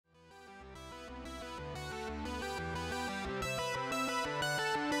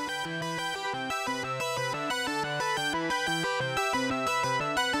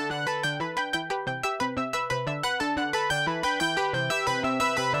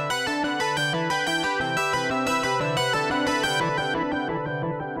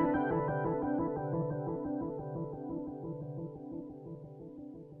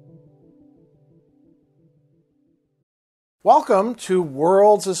Welcome to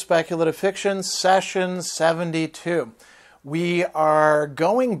Worlds of Speculative Fiction, Session 72. We are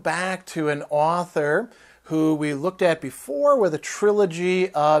going back to an author who we looked at before with a trilogy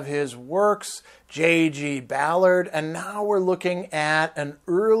of his works, J.G. Ballard, and now we're looking at an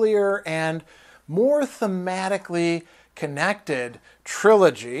earlier and more thematically connected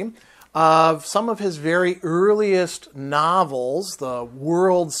trilogy of some of his very earliest novels, the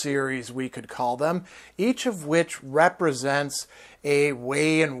World series we could call them, each of which represents a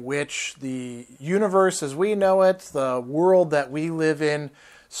way in which the universe as we know it, the world that we live in,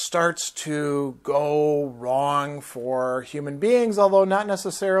 starts to go wrong for human beings, although not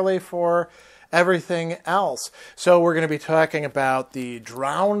necessarily for everything else. So we're going to be talking about The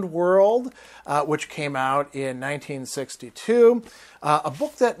Drowned World, which came out in 1962. A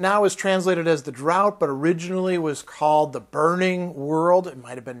book that now is translated as The Drought, but originally was called The Burning World. It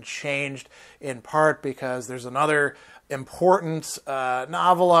might have been changed in part because there's another important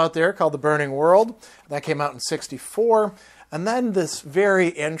novel out there called The Burning World. That came out in 64. And then this very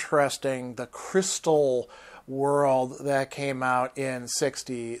interesting The Crystal World that came out in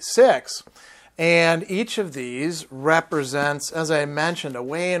 66. And each of these represents, as I mentioned, a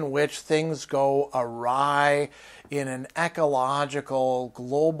way in which things go awry in an ecological,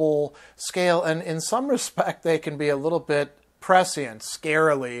 global scale. And in some respect, they can be a little bit prescient,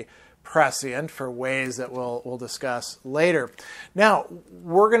 scarily prescient for ways that we'll discuss later. Now,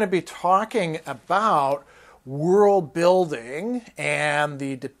 we're going to be talking about world building and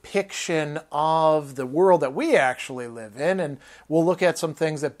the depiction of the world that we actually live in, and we'll look at some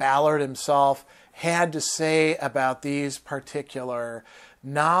things that Ballard himself had to say about these particular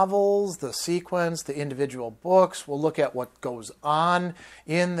novels, the sequence, the individual books. We'll look at what goes on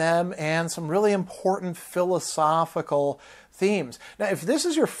in them and some really important philosophical themes. Now, if this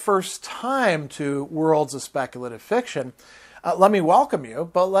is your first time to Worlds of Speculative Fiction, let me welcome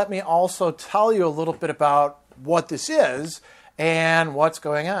you, but let me also tell you a little bit about what this is and what's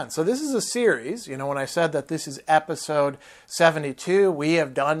going on. So this is a series. You know, when I said that this is episode 72, we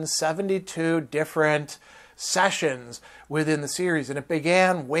have done 72 different sessions within the series. And it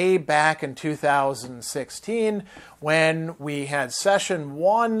began way back in 2016 when we had session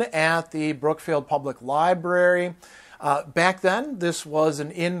 1 at the Brookfield Public Library. Back then, this was an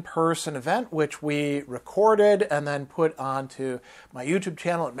in-person event which we recorded and then put onto my YouTube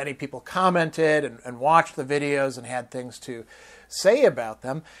channel, and many people commented and watched the videos and had things to say about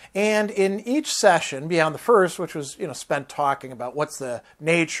them. And in each session, beyond the first, which was spent talking about what's the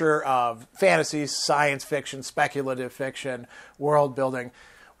nature of fantasy, science fiction, speculative fiction, world building,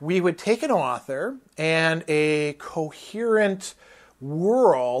 we would take an author and a coherent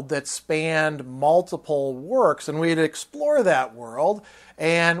world that spanned multiple works, and we'd explore that world,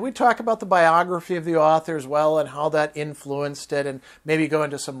 and we'd talk about the biography of the author as well and how that influenced it, and maybe go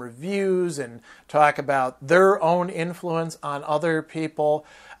into some reviews and talk about their own influence on other people,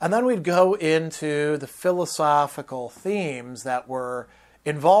 and then we'd go into the philosophical themes that were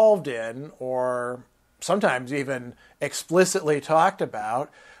involved in, or sometimes even explicitly talked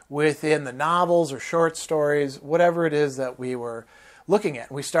about within the novels or short stories, whatever it is that we were looking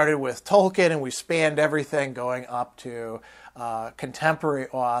at. We started with Tolkien and we spanned everything going up to contemporary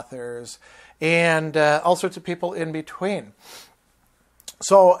authors and all sorts of people in between.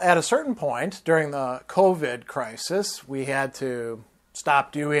 So at a certain point during the COVID crisis, we had to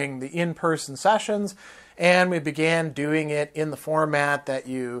stop doing the in-person sessions and we began doing it in the format that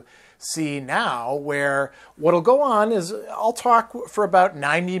you see now, where what'll go on is I'll talk for about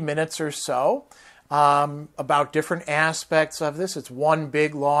 90 minutes or so about different aspects of this. It's one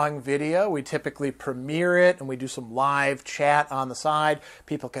big long video. We typically premiere it and we do some live chat on the side.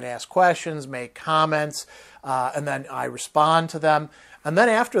 People can ask questions, make comments, and then I respond to them. And then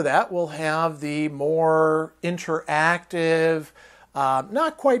after that, we'll have the more interactive,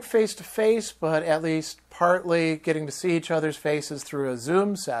 not quite face-to-face, but at least partly getting to see each other's faces through a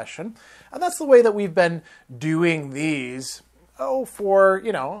Zoom session. And that's the way that we've been doing these, for,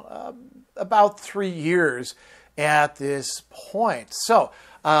 about 3 years at this point. So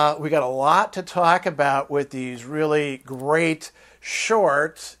we got a lot to talk about with these really great,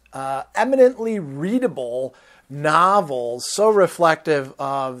 short, eminently readable novels, so reflective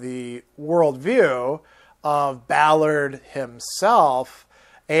of the worldview of Ballard himself.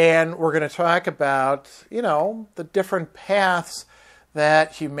 And we're going to talk about, the different paths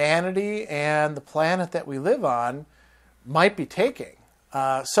that humanity and the planet that we live on might be taking.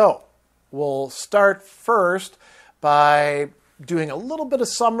 So we'll start first by doing a little bit of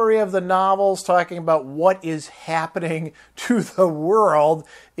summary of the novels, talking about what is happening to the world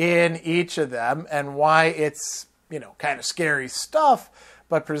in each of them and why it's kind of scary stuff,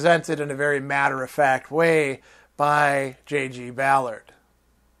 but presented in a very matter-of-fact way by J.G. Ballard.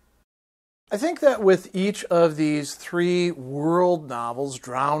 I think that with each of these three world novels,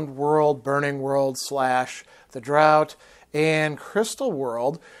 Drowned World, Burning World / The Drought, and Crystal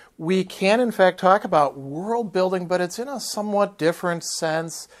World, we can in fact talk about world building, but it's in a somewhat different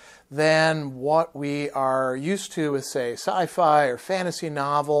sense than what we are used to with, say, sci-fi or fantasy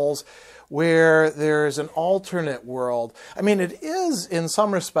novels, where there's an alternate world. I mean, it is, in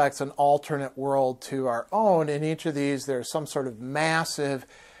some respects, an alternate world to our own. In each of these, there's some sort of massive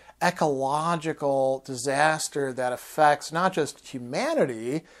ecological disaster that affects not just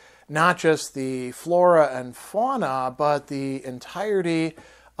humanity, not just the flora and fauna, but the entirety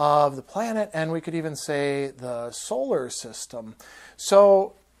of the planet, and we could even say the solar system.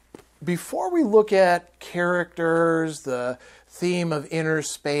 So before we look at characters, the theme of inner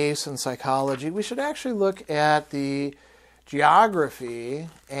space and psychology, we should actually look at the geography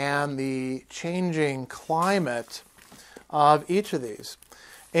and the changing climate of each of these.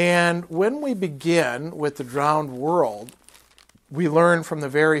 And when we begin with the Drowned World, we learn from the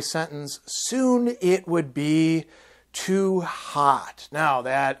very sentence, "Soon it would be too hot." Now,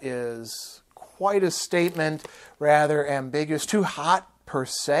 that is quite a statement, rather ambiguous. Too hot per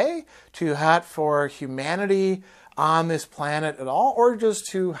se? Too hot for humanity on this planet at all? Or just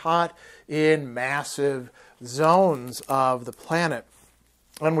too hot in massive zones of the planet?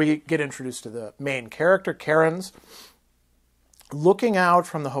 And we get introduced to the main character, Karen's, looking out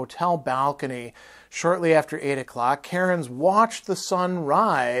from the hotel balcony shortly after 8 o'clock. Karen's watched the sun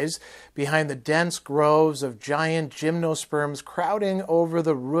rise behind the dense groves of giant gymnosperms crowding over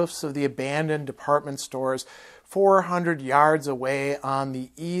the roofs of the abandoned department stores 400 yards away on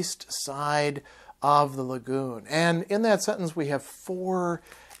the east side of the lagoon. And in that sentence, we have four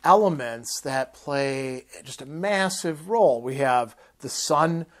elements that play just a massive role. We have the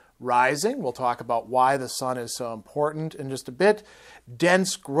sun rising. We'll talk about why the sun is so important in just a bit.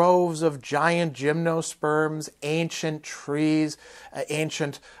 Dense groves of giant gymnosperms, ancient trees,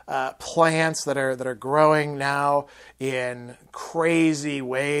 ancient plants that are growing now in crazy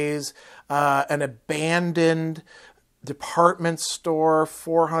ways. An abandoned department store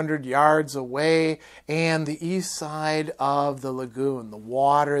 400 yards away, and the east side of the lagoon, the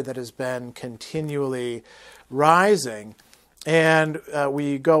water that has been continually rising. And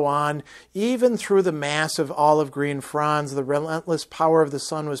we go on, even through the massive olive green fronds, the relentless power of the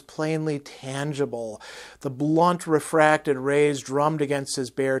sun was plainly tangible. The blunt, refracted rays drummed against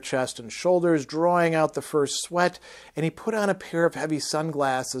his bare chest and shoulders, drawing out the first sweat, and he put on a pair of heavy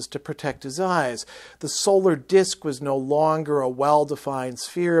sunglasses to protect his eyes. The solar disk was no longer a well-defined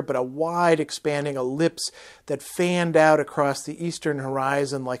sphere, but a wide, expanding ellipse that fanned out across the eastern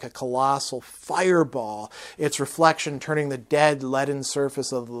horizon like a colossal fireball, its reflection turning the dead leaden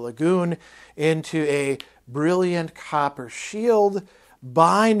surface of the lagoon into a brilliant copper shield.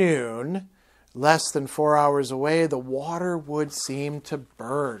 By noon, less than 4 hours away, the water would seem to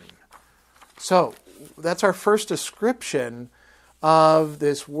burn. So that's our first description of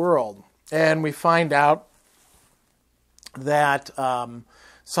this world. And we find out that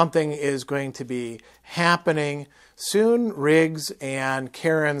something is going to be happening soon. Riggs and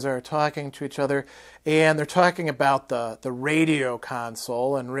Karen's are talking to each other, and they're talking about the radio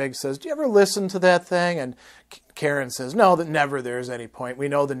console, and Riggs says, "Do you ever listen to that thing?" And Karen says, "No, that never there's any point. We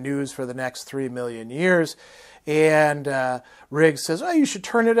know the news for the next 3 million years." And Riggs says, "Oh, you should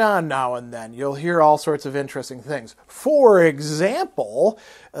turn it on now and then. You'll hear all sorts of interesting things. For example,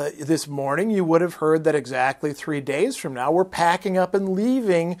 this morning you would have heard that exactly 3 days from now we're packing up and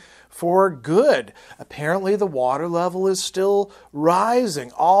leaving for good. Apparently the water level is still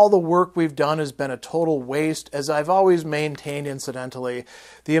rising. All the work we've done has been a total waste. As I've always maintained, incidentally,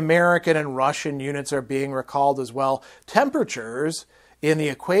 the American and Russian units are being recalled as well. Temperatures in the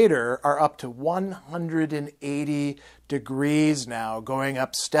equator are up to 180 degrees now, going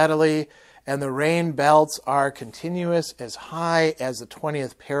up steadily, and the rain belts are continuous as high as the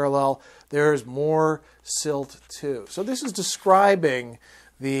 20th parallel. There's more silt too." So this is describing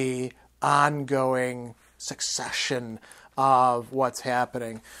the ongoing succession of what's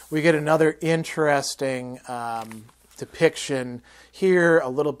happening. We get another interesting depiction here a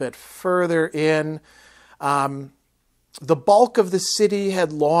little bit further in. The bulk of the city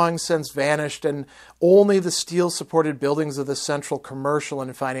had long since vanished, and only the steel-supported buildings of the central commercial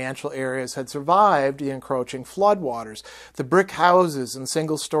and financial areas had survived the encroaching floodwaters. The brick houses and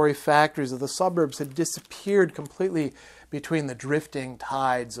single-story factories of the suburbs had disappeared completely between the drifting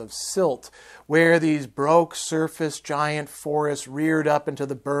tides of silt, where these broke surface giant forests reared up into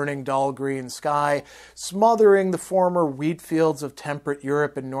the burning dull green sky, smothering the former wheat fields of temperate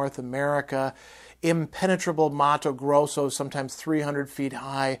Europe and North America. Impenetrable Mato Grosso, sometimes 300 feet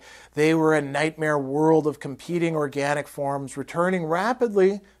high. They were a nightmare world of competing organic forms, returning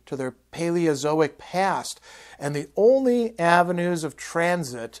rapidly to their Paleozoic past, and the only avenues of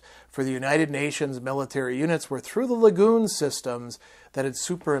transit for the United Nations military units were through the lagoon systems that had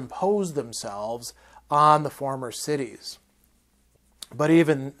superimposed themselves on the former cities. But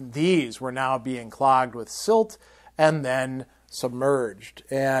even these were now being clogged with silt and then submerged.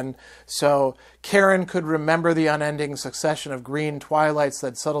 And so Karen could remember the unending succession of green twilights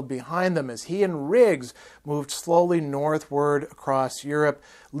that settled behind them as he and Riggs moved slowly northward across Europe,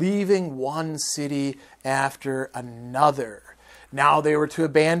 leaving one city after another. Now they were to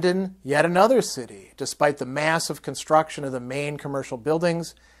abandon yet another city. Despite the massive construction of the main commercial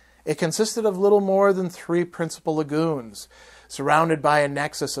buildings, it consisted of little more than 3 principal lagoons, surrounded by a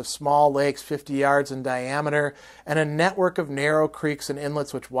nexus of small lakes 50 yards in diameter and a network of narrow creeks and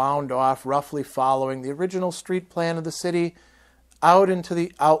inlets which wound off, roughly following the original street plan of the city, out into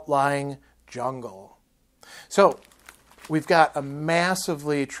the outlying jungle. So we've got a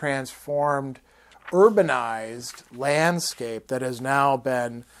massively transformed, urbanized landscape that has now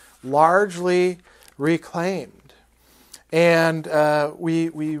been largely reclaimed. And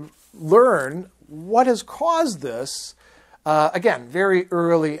we learn what has caused this. Again, very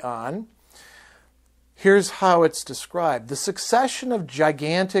early on. Here's how it's described. The succession of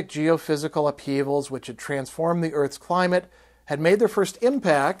gigantic geophysical upheavals which had transformed the Earth's climate had made their first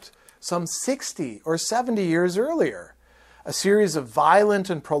impact some 60 or 70 years earlier. A series of violent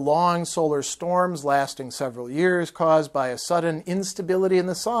and prolonged solar storms lasting several years, caused by a sudden instability in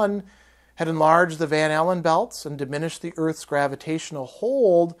the sun, had enlarged the Van Allen belts and diminished the Earth's gravitational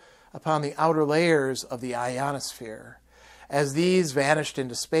hold upon the outer layers of the ionosphere. As these vanished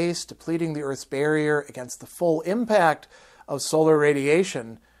into space, depleting the Earth's barrier against the full impact of solar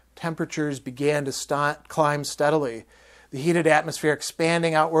radiation, temperatures began to climb steadily, the heated atmosphere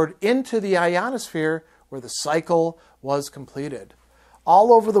expanding outward into the ionosphere, where the cycle was completed.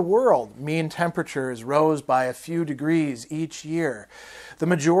 All over the world, mean temperatures rose by a few degrees each year. The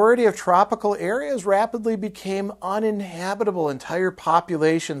majority of tropical areas rapidly became uninhabitable, entire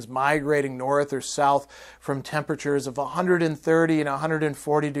populations migrating north or south from temperatures of 130 and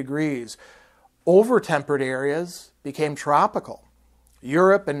 140 degrees. Over-temperate areas became tropical.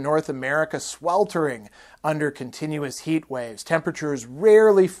 Europe and North America sweltering under continuous heat waves, temperatures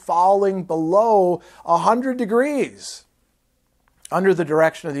rarely falling below 100 degrees. Under the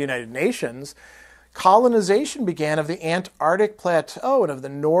direction of the United Nations, colonization began of the Antarctic Plateau and of the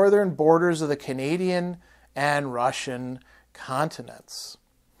northern borders of the Canadian and Russian continents.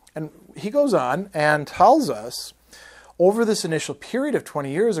 And he goes on and tells us, over this initial period of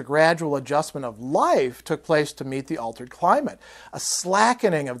 20 years, a gradual adjustment of life took place to meet the altered climate. A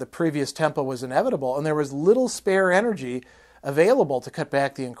slackening of the previous tempo was inevitable, and there was little spare energy available to cut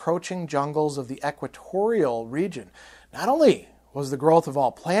back the encroaching jungles of the equatorial region. Not only was the growth of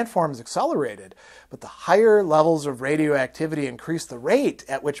all plant forms accelerated, but the higher levels of radioactivity increased the rate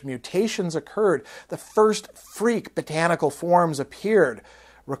at which mutations occurred. The first freak botanical forms appeared,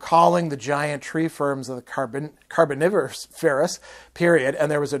 recalling the giant tree ferns of the Carboniferous period, and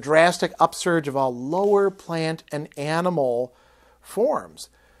there was a drastic upsurge of all lower plant and animal forms.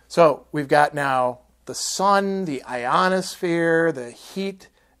 So we've got now the sun, the ionosphere, the heat,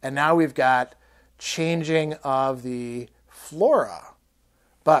 and now we've got changing of the flora.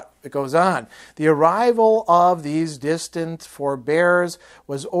 But it goes on. The arrival of these distant forebears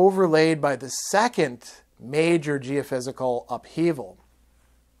was overlaid by the second major geophysical upheaval.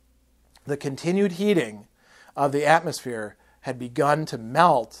 The continued heating of the atmosphere had begun to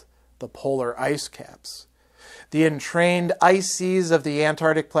melt the polar ice caps. The entrained ice seas of the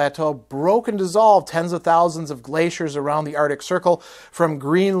Antarctic Plateau broke and dissolved tens of thousands of glaciers around the Arctic Circle. From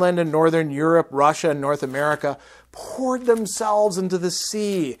Greenland and northern Europe, Russia, and North America poured themselves into the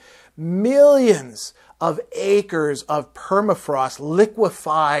sea. Millions of acres of permafrost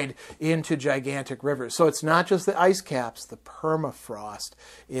liquefied into gigantic rivers. So it's not just the ice caps, the permafrost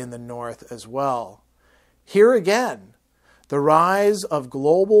in the north as well. Here again, the rise of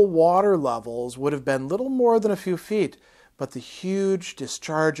global water levels would have been little more than a few feet, but the huge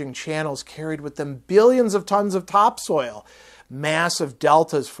discharging channels carried with them billions of tons of topsoil. Massive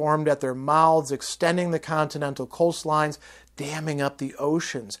deltas formed at their mouths, extending the continental coastlines, damming up the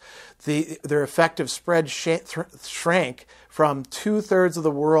oceans. Their effective spread shrank from 2/3 of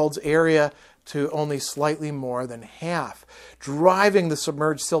the world's area to only slightly more than half. Driving the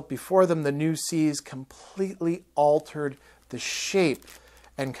submerged silt before them, the new seas completely altered the shape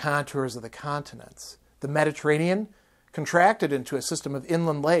and contours of the continents. The Mediterranean contracted into a system of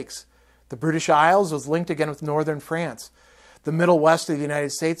inland lakes. The British Isles was linked again with northern France. The middle west of the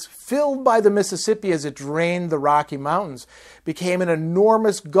United States, filled by the Mississippi as it drained the Rocky Mountains, became an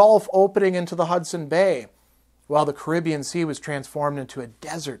enormous gulf opening into the Hudson Bay, while the Caribbean Sea was transformed into a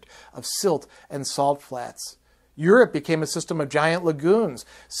desert of silt and salt flats. Europe became a system of giant lagoons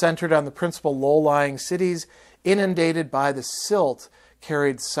centered on the principal low-lying cities, inundated by the silt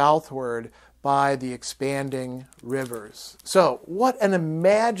carried southward by the expanding rivers. So, what an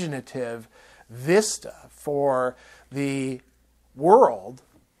imaginative vista for the world.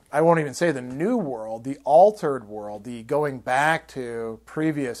 I won't even say the new world, the altered world, the going back to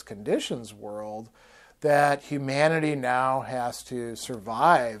previous conditions world that humanity now has to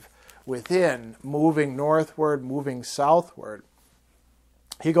survive within, moving northward, moving southward.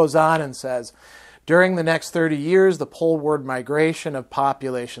 He goes on and says, during the next 30 years, the poleward migration of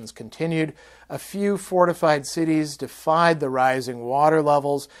populations continued. A few fortified cities defied the rising water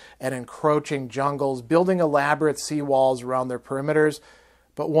levels and encroaching jungles, building elaborate seawalls around their perimeters.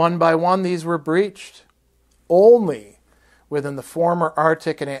 But one by one, these were breached. Only within the former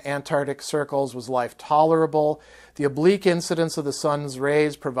Arctic and Antarctic circles was life tolerable. The oblique incidence of the sun's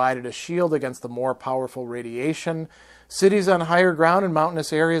rays provided a shield against the more powerful radiation. Cities on higher ground and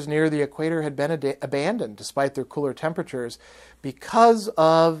mountainous areas near the equator had been abandoned, despite their cooler temperatures, because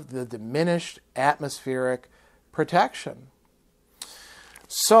of the diminished atmospheric protection.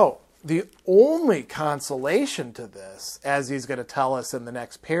 So, the only consolation to this, as he's going to tell us in the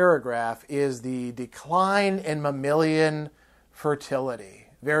next paragraph, is the decline in mammalian fertility.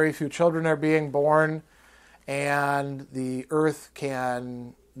 Very few children are being born, and the earth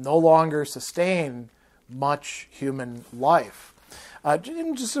can no longer sustain much human life.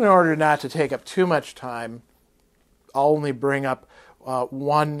 Just in order not to take up too much time, I'll only bring up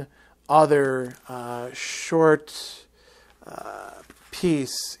one other short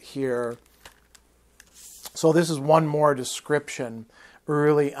piece here. So this is one more description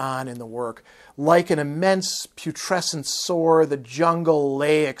early on in the work. Like an immense putrescent sore, the jungle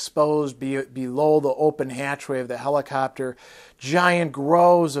lay exposed below the open hatchway of the helicopter. Giant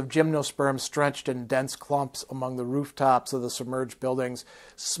groves of gymnosperm stretched in dense clumps among the rooftops of the submerged buildings,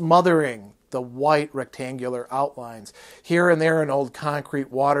 smothering the white rectangular outlines. Here and there an old concrete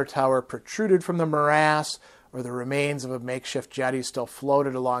water tower protruded from the morass, or the remains of a makeshift jetty still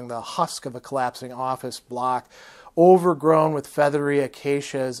floated along the husk of a collapsing office block, overgrown with feathery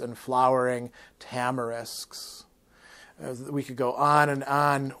acacias and flowering tamarisks. We could go on and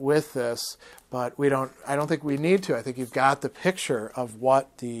on with this, but I don't think we need to. I think you've got the picture of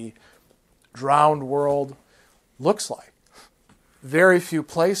what the drowned world looks like. Very few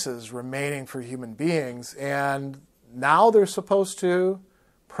places remaining for human beings, and now they're supposed to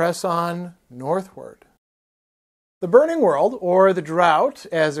press on northward. The burning world, or the drought,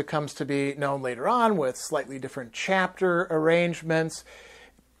 as it comes to be known later on with slightly different chapter arrangements,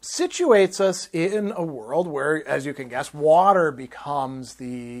 situates us in a world where, as you can guess, water becomes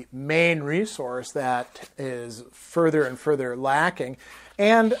the main resource that is further and further lacking.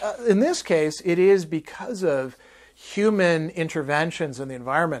 And in this case, it is because of human interventions in the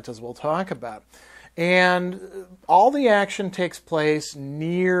environment, as we'll talk about. And all the action takes place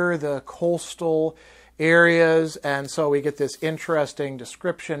near the coastal areas, and so we get this interesting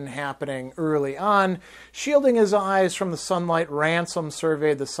description happening early on. Shielding his eyes from the sunlight, Ransom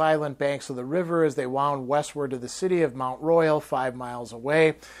surveyed the silent banks of the river as they wound westward to the city of Mount Royal, 5 miles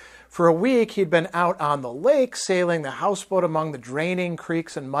away. For a week, he'd been out on the lake, sailing the houseboat among the draining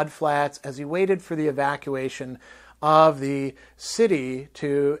creeks and mudflats as he waited for the evacuation of the city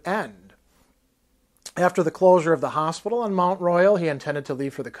to end. After the closure of the hospital on Mount Royal, he intended to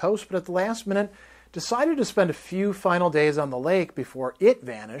leave for the coast, but at the last minute, decided to spend a few final days on the lake before it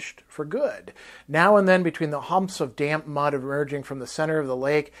vanished for good. Now and then, between the humps of damp mud emerging from the center of the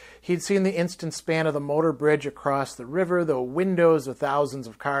lake, he'd seen the instant span of the motor bridge across the river, the windows of thousands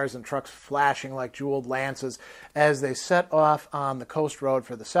of cars and trucks flashing like jeweled lances as they set off on the coast road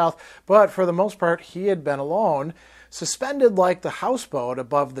for the south. But for the most part, he had been alone. Suspended like the houseboat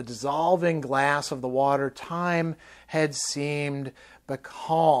above the dissolving glass of the water, time had seemed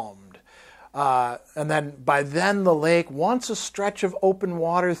becalmed. And then by then the lake, once a stretch of open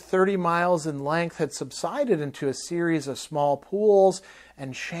water 30 miles in length, had subsided into a series of small pools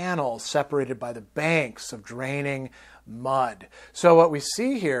and channels separated by the banks of draining mud. So what we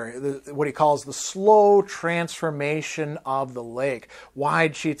see here, what he calls the slow transformation of the lake.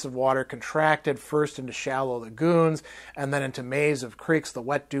 Wide sheets of water contracted first into shallow lagoons and then into maze of creeks. The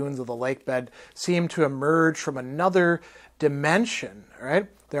wet dunes of the lake bed seem to emerge from another dimension, right?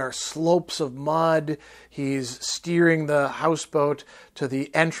 There are slopes of mud. He's steering the houseboat to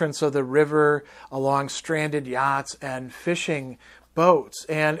the entrance of the river along stranded yachts and fishing boats,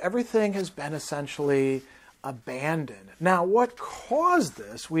 and everything has been essentially abandoned. Now, what caused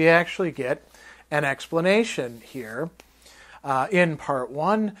this? We actually get an explanation here. In part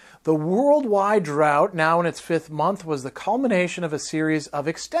one, the worldwide drought, now in its 5th month, was the culmination of a series of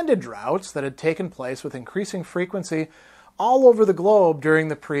extended droughts that had taken place with increasing frequency all over the globe during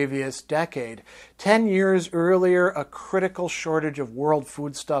the previous decade. 10 years earlier, a critical shortage of world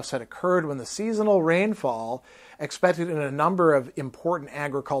foodstuffs had occurred when the seasonal rainfall expected in a number of important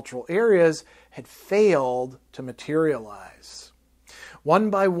agricultural areas had failed to materialize.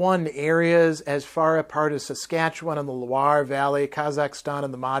 One by one, areas as far apart as Saskatchewan and the Loire Valley, Kazakhstan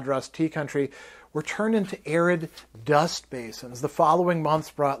and the Madras Tea Country were turned into arid dust basins. The following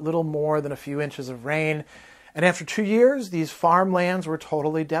months brought little more than a few inches of rain, and after 2 years, these farmlands were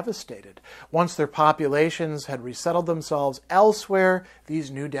totally devastated. Once their populations had resettled themselves elsewhere, these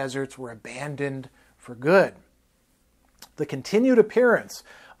new deserts were abandoned for good. The continued appearance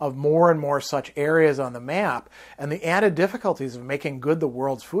of more and more such areas on the map and the added difficulties of making good the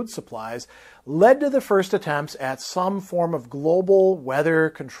world's food supplies led to the first attempts at some form of global weather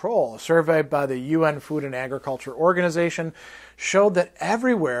control. A survey by the UN Food and Agriculture Organization showed that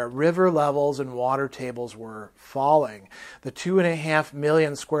everywhere river levels and water tables were falling. The 2.5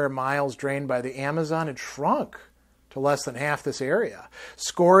 million square miles drained by the Amazon had shrunk to less than half this area.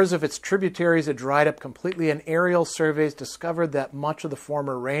 Scores of its tributaries had dried up completely, and aerial surveys discovered that much of the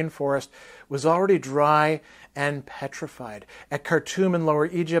former rainforest was already dry and petrified. At Khartoum in Lower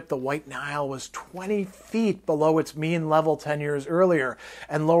Egypt, the White Nile was 20 feet below its mean level 10 years earlier,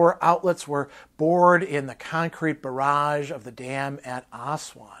 and lower outlets were bored in the concrete barrage of the dam at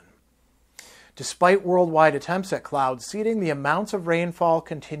Aswan. Despite worldwide attempts at cloud seeding, the amounts of rainfall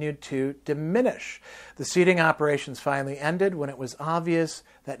continued to diminish. The seeding operations finally ended when it was obvious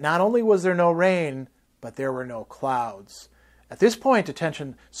that not only was there no rain, but there were no clouds. At this point,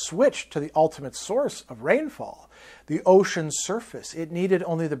 attention switched to the ultimate source of rainfall, the ocean's surface. It needed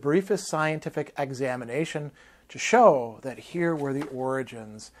only the briefest scientific examination to show that here were the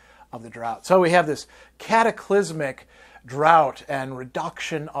origins of the drought. So we have this cataclysmic drought and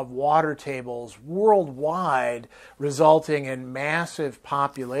reduction of water tables worldwide, resulting in massive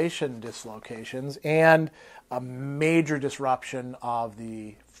population dislocations and a major disruption of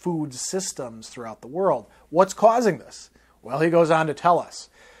the food systems throughout the world. What's causing this? Well, he goes on to tell us.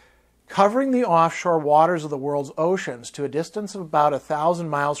 Covering the offshore waters of the world's oceans to a distance of about 1,000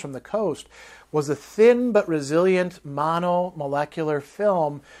 miles from the coast was a thin but resilient monomolecular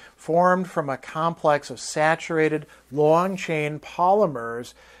film formed from a complex of saturated long-chain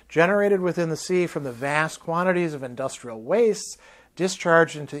polymers generated within the sea from the vast quantities of industrial wastes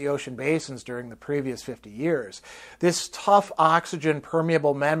discharged into the ocean basins during the previous 50 years. This tough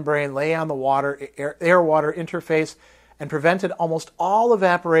oxygen-permeable membrane lay on the air-water interface and prevented almost all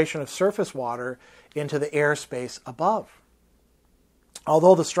evaporation of surface water into the airspace above.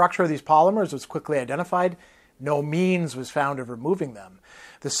 Although the structure of these polymers was quickly identified, no means was found of removing them.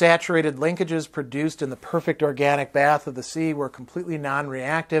 The saturated linkages produced in the perfect organic bath of the sea were completely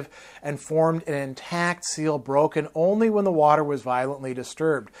non-reactive and formed an intact seal broken only when the water was violently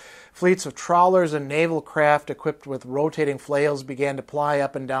disturbed. Fleets of trawlers and naval craft equipped with rotating flails began to ply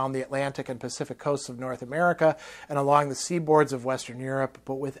up and down the Atlantic and Pacific coasts of North America and along the seaboards of Western Europe,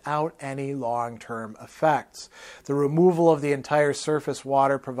 but without any long-term effects. The removal of the entire surface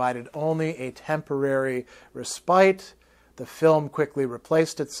water provided only a temporary respite. The film quickly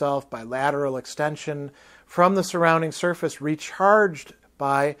replaced itself by lateral extension from the surrounding surface, recharged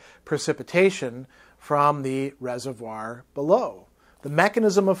by precipitation from the reservoir below. The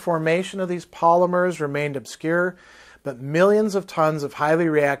mechanism of formation of these polymers remained obscure, but millions of tons of highly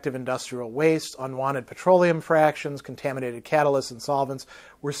reactive industrial waste, unwanted petroleum fractions, contaminated catalysts, and solvents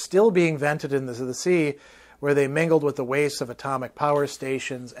were still being vented into the sea, where they mingled with the waste of atomic power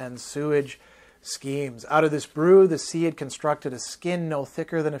stations and sewage schemes. Out of this brew, the sea had constructed a skin no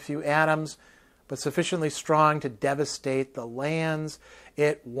thicker than a few atoms, but sufficiently strong to devastate the lands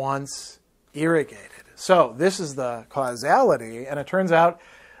it once irrigated. So this is the causality, and it turns out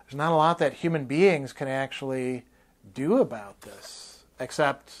there's not a lot that human beings can actually do about this,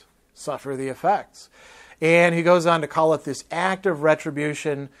 except suffer the effects. And he goes on to call it this act of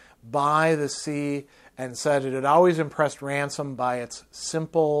retribution by the sea, and said it had always impressed Ransom by its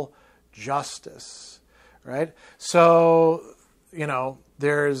simple justice, right? So,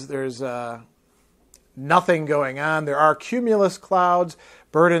 there's nothing going on. There are cumulus clouds,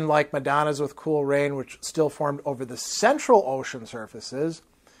 burdened like Madonnas with cool rain, which still formed over the central ocean surfaces,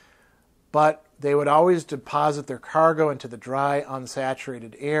 but they would always deposit their cargo into the dry,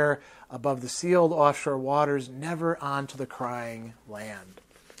 unsaturated air above the sealed offshore waters, never onto the crying land.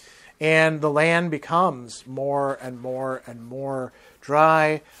 And the land becomes more and more and more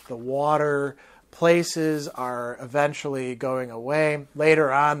dry. The water places are eventually going away. Later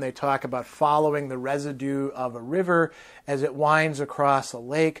on, they talk about following the residue of a river as it winds across a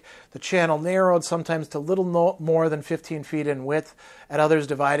lake. The channel narrowed, sometimes to little more than 15 feet in width, at others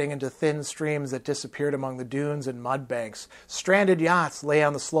dividing into thin streams that disappeared among the dunes and mud banks. Stranded yachts lay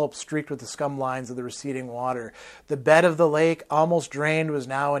on the slope streaked with the scum lines of the receding water. The bed of the lake, almost drained, was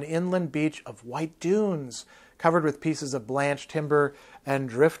now an inland beach of white dunes, covered with pieces of blanched timber and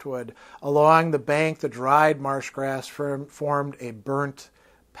driftwood. Along the bank, the dried marsh grass formed a burnt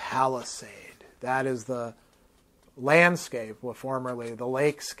palisade. That is the landscape, well, formerly the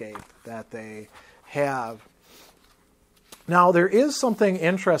lakescape that they have. Now, there is something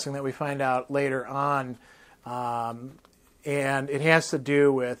interesting that we find out later on, and it has to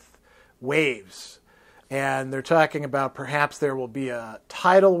do with waves. And they're talking about perhaps there will be a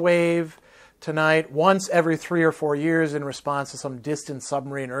tidal wave tonight, once every 3 or 4 years in response to some distant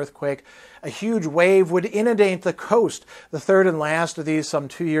submarine earthquake. A huge wave would inundate the coast. The third and last of these, some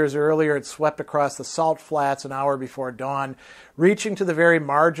 2 years earlier, had swept across the salt flats an hour before dawn, reaching to the very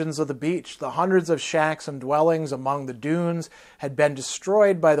margins of the beach. The hundreds of shacks and dwellings among the dunes had been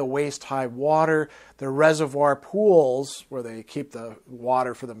destroyed by the waist-high water. The reservoir pools, where they keep the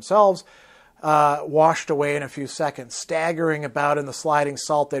water for themselves, washed away in a few seconds. Staggering about in the sliding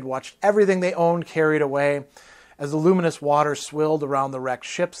salt, they'd watched everything they owned carried away. As the luminous water swilled around the wrecked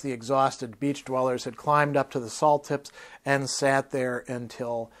ships, the exhausted beach dwellers had climbed up to the salt tips and sat there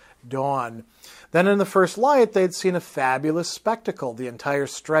until dawn. Then in the first light, they'd seen a fabulous spectacle. The entire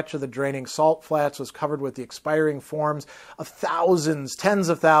stretch of the draining salt flats was covered with the expiring forms of thousands, tens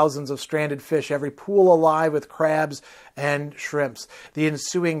of thousands of stranded fish, every pool alive with crabs and shrimps. The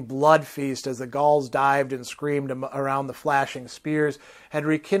ensuing blood feast, as the gulls dived and screamed around the flashing spears, had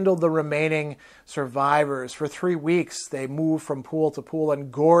rekindled the remaining survivors. For 3 weeks, they moved from pool to pool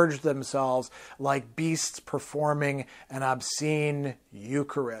and gorged themselves like beasts performing an obscene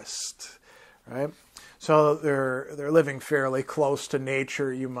Eucharist. Right? So they're living fairly close to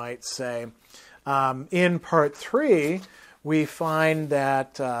nature, you might say. In part 3, we find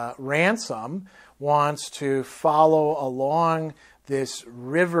that Ransom wants to follow along this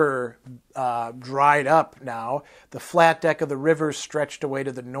river, dried up now. The flat deck of the river stretched away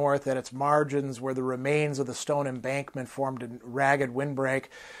to the north. At its margins where the remains of the stone embankment formed a ragged windbreak.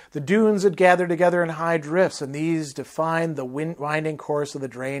 The dunes had gathered together in high drifts, and these defined the winding course of the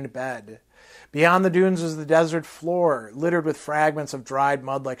drained bed. Beyond the dunes was the desert floor, littered with fragments of dried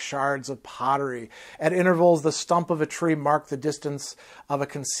mud like shards of pottery. At intervals, the stump of a tree marked the distance of a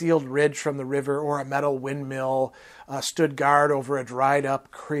concealed ridge from the river, or a metal windmill stood guard over a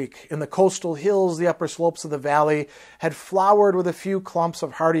dried-up creek. In the coastal hills, the upper slopes of the valley had flowered with a few clumps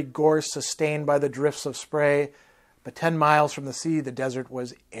of hardy gorse sustained by the drifts of spray. But 10 miles from the sea, the desert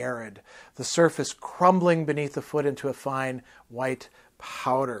was arid, the surface crumbling beneath the foot into a fine white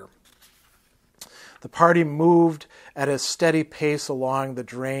powder. The party moved at a steady pace along the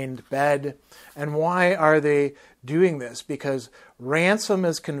drained bed. And why are they doing this? Because Ransom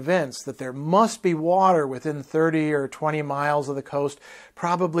is convinced that there must be water within 30 or 20 miles of the coast,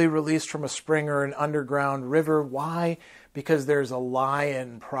 probably released from a spring or an underground river. Why? Because there's a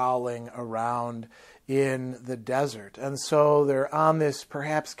lion prowling around in the desert. And so they're on this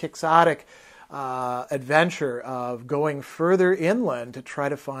perhaps quixotic adventure of going further inland to try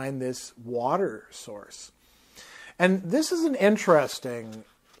to find this water source. And this is an interesting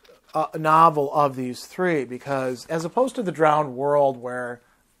novel of these three, because as opposed to the drowned world where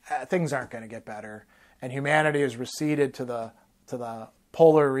things aren't going to get better and humanity has receded to the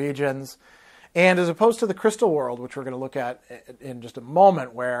polar regions, and as opposed to the crystal world, which we're going to look at in just a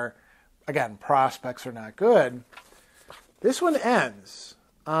moment, where again prospects are not good, this one ends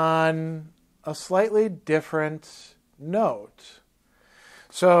on a slightly different note.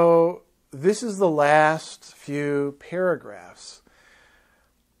 So this is the last few paragraphs.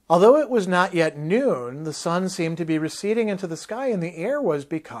 Although it was not yet noon, the sun seemed to be receding into the sky and the air was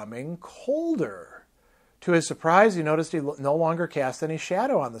becoming colder. To his surprise, he noticed he no longer cast any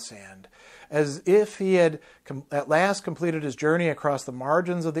shadow on the sand, as if he had at last completed his journey across the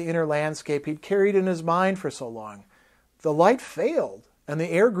margins of the inner landscape he'd carried in his mind for so long. The light failed, and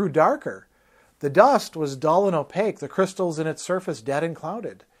the air grew darker. The dust was dull and opaque, the crystals in its surface dead and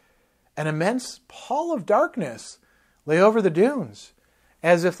clouded. An immense pall of darkness lay over the dunes,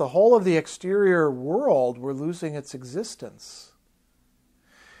 as if the whole of the exterior world were losing its existence.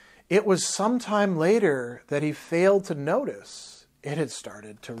 It was some time later that he failed to notice it had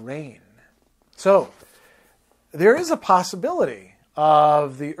started to rain. So, there is a possibility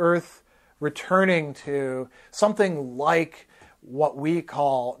of the Earth returning to something like what we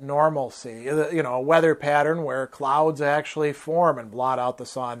call normalcy, a weather pattern where clouds actually form and blot out the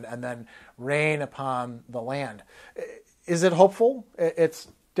sun and then rain upon the land. Is it hopeful? It's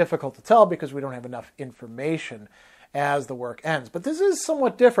difficult to tell because we don't have enough information as the work ends. But this is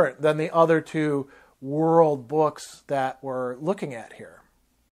somewhat different than the other two world books that we're looking at here.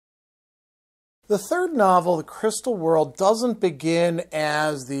 The third novel, The Crystal World, doesn't begin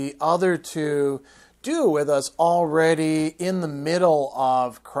as the other two do, with us already in the middle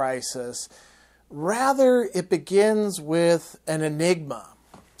of crisis. Rather, it begins with an enigma,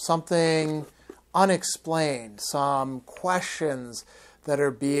 something unexplained, some questions that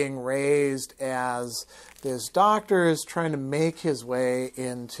are being raised as this doctor is trying to make his way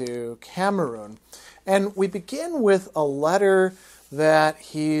into Cameroon. And we begin with a letter that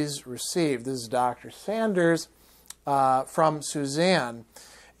he's received. This is Dr. Sanders from Suzanne.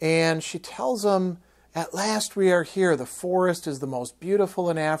 And she tells him, "At last we are here. The forest is the most beautiful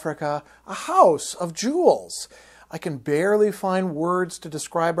in Africa, a house of jewels. I can barely find words to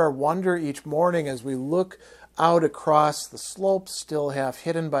describe our wonder each morning as we look out across the slopes, still half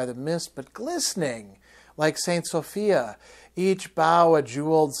hidden by the mist, but glistening like St. Sophia, each bough a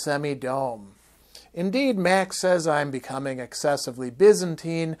jeweled semi-dome. Indeed, Max says I'm becoming excessively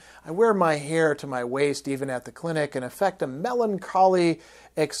Byzantine. I wear my hair to my waist even at the clinic and affect a melancholy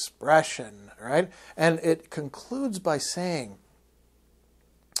expression," right? And it concludes by saying,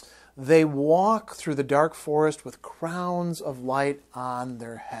 "They walk through the dark forest with crowns of light on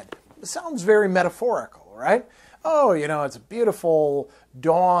their head." It sounds very metaphorical, right? Oh, it's a beautiful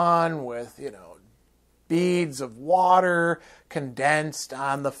dawn with, beads of water condensed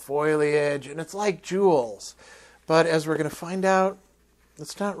on the foliage, and it's like jewels. But as we're going to find out,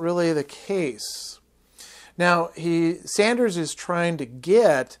 that's not really the case. Now, Sanders is trying to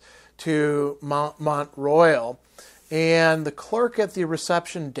get to Mont Royal, and the clerk at the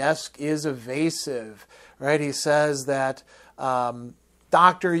reception desk is evasive, right? He says that,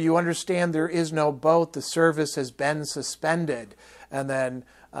 "Doctor, you understand there is no boat. The service has been suspended." And then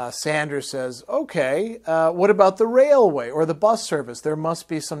Sanders says, "Okay, what about the railway or the bus service? There must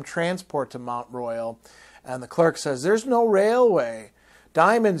be some transport to Mount Royal." And the clerk says, "There's no railway.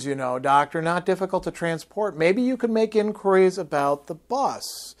 Diamonds, doctor, not difficult to transport. Maybe you could make inquiries about the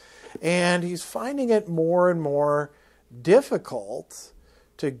bus." And he's finding it more and more difficult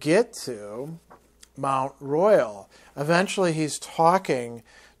to get to Mount Royal. Eventually, he's talking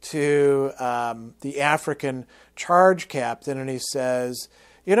to the African charge captain, and he says,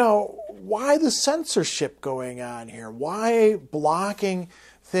 "Why the censorship going on here? Why blocking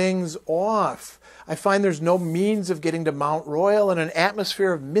things off? I find there's no means of getting to Mount Royal, and an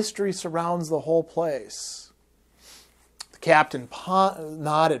atmosphere of mystery surrounds the whole place." The captain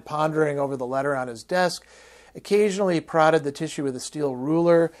nodded, pondering over the letter on his desk. Occasionally, he prodded the tissue with a steel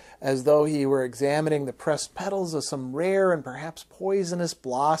ruler, as though he were examining the pressed petals of some rare and perhaps poisonous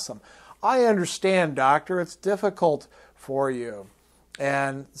blossom. "I understand, doctor, it's difficult for you."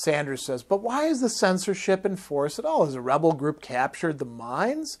 And Sanders says, "But why is the censorship in force at all? Has a rebel group captured the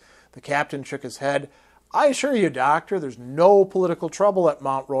mines?" The captain shook his head. "I assure you, doctor, there's no political trouble at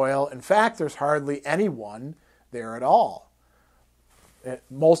Mount Royal. In fact, there's hardly anyone there at all.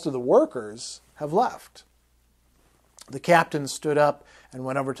 Most of the workers have left." The captain stood up and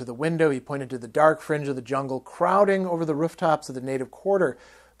went over to the window. He pointed to the dark fringe of the jungle crowding over the rooftops of the native quarter.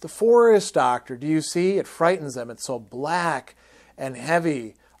 "The forest, doctor, do you see? It frightens them. It's so black and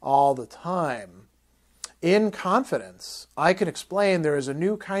heavy all the time." In confidence, I can explain there is a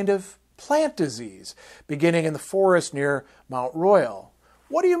new kind of plant disease beginning in the forest near Mount Royal.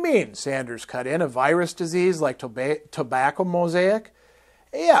 "What do you mean?" Sanders cut in. "A virus disease like tobacco mosaic?"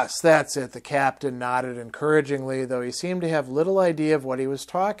 "Yes, that's it," the captain nodded encouragingly, though he seemed to have little idea of what he was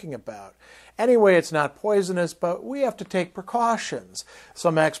talking about. Anyway, it's not poisonous, but we have to take precautions.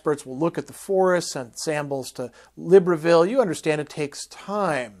 Some experts will look at the forest, send samples to Libreville. You understand it takes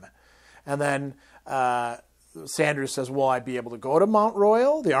time. And then Sanders says, will I be able to go to Mount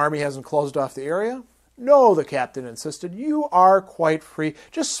Royal? The army hasn't closed off the area. No, the captain insisted. You are quite free.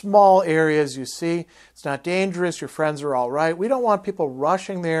 Just small areas, you see. It's not dangerous. Your friends are all right. We don't want people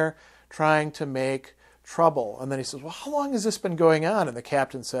rushing there trying to make trouble. And then he says, well, how long has this been going on? And the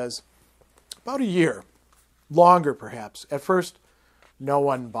captain says, about a year. Longer, perhaps. At first, no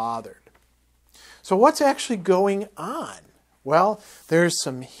one bothered. So what's actually going on? Well, there's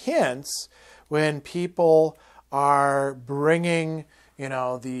some hints when people are bringing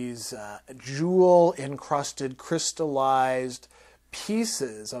these jewel-encrusted, crystallized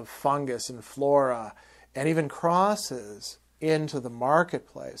pieces of fungus and flora and even crosses into the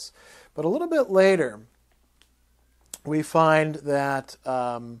marketplace. But a little bit later, we find that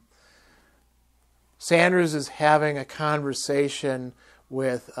Sanders is having a conversation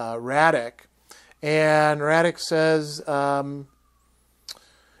with Radek, and Radek says,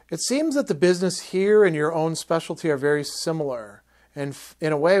 it seems that the business here and your own specialty are very similar. And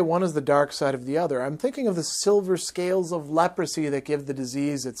in a way, one is the dark side of the other. I'm thinking of the silver scales of leprosy that give the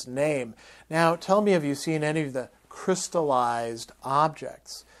disease its name. Now, tell me, have you seen any of the crystallized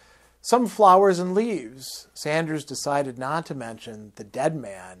objects? Some flowers and leaves. Sanders decided not to mention the dead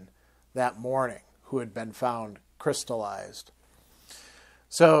man that morning who had been found crystallized.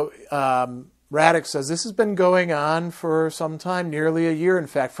 So Radek says this has been going on for some time, nearly a year. In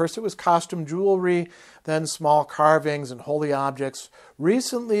fact, first it was costume jewelry, then small carvings and holy objects.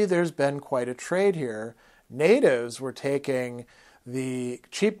 Recently, there's been quite a trade here. Natives were taking the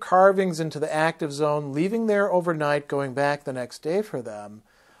cheap carvings into the active zone, leaving there overnight, going back the next day for them.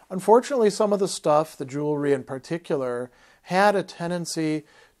 Unfortunately, some of the stuff, the jewelry in particular, had a tendency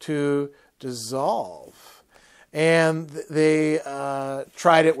to dissolve. And they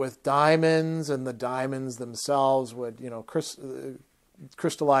tried it with diamonds, and the diamonds themselves would,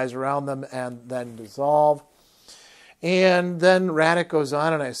 crystallize around them and then dissolve. And then Radek goes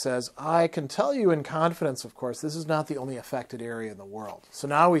on and says, I can tell you in confidence, of course, this is not the only affected area in the world. So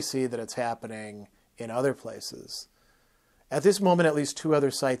now we see that it's happening in other places. At this moment, at least 2 other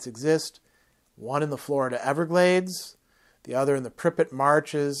sites exist, one in the Florida Everglades, the other in the Pripyat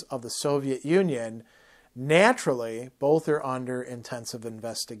Marshes of the Soviet Union. Naturally, both are under intensive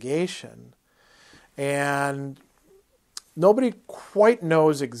investigation. And nobody quite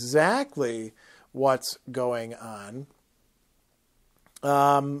knows exactly what's going on,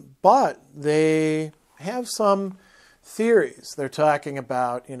 but they have some theories. They're talking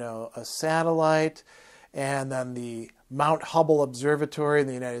about, a satellite, and then the Mount Hubble Observatory in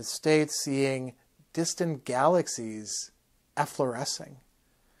the United States seeing distant galaxies efflorescing.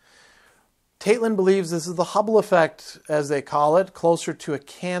 Tatelin believes this is the Hubble effect, as they call it, closer to a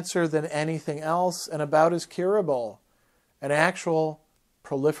cancer than anything else and about as curable. An actual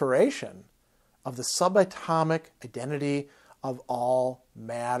proliferation of the subatomic identity of all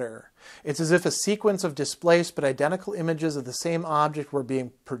matter. It's as if a sequence of displaced but identical images of the same object were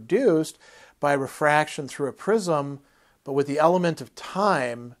being produced by refraction through a prism, but with the element of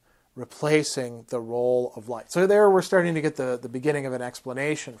time replacing the role of light. So there we're starting to get the beginning of an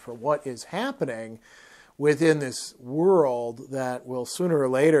explanation for what is happening within this world that will sooner or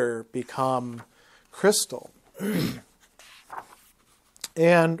later become crystal.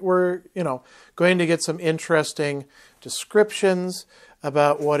 And we're, going to get some interesting descriptions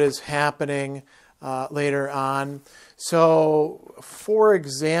about what is happening later on. So, for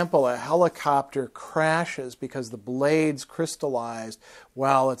example, a helicopter crashes because the blades crystallized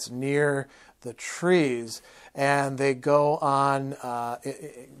while it's near the trees, and they go on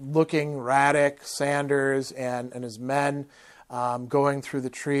looking, Radek, Sanders, and his men going through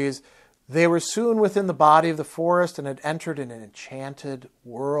the trees. They were soon within the body of the forest and had entered in an enchanted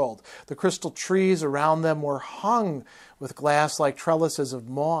world. The crystal trees around them were hung with glass-like trellises of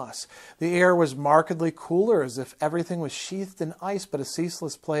moss. The air was markedly cooler, as if everything was sheathed in ice, but a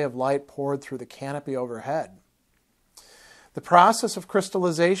ceaseless play of light poured through the canopy overhead. The process of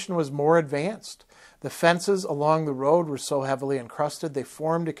crystallization was more advanced. The fences along the road were so heavily encrusted they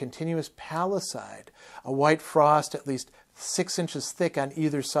formed a continuous palisade, a white frost at least 6 inches thick on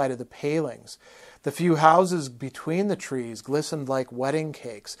either side of the palings. The few houses between the trees glistened like wedding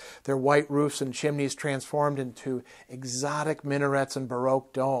cakes, their white roofs and chimneys transformed into exotic minarets and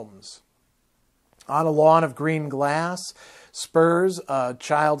Baroque domes. On a lawn of green glass, spurs, a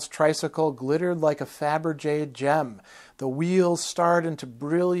child's tricycle glittered like a Fabergé gem. The wheels starred into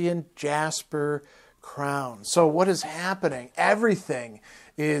brilliant jasper crowns. So what is happening? Everything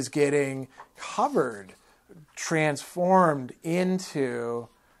is getting covered, transformed into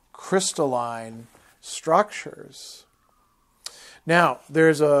crystalline structures. Now,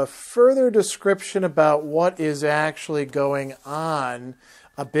 there's a further description about what is actually going on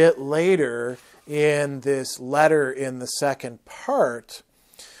a bit later in this letter in the second part,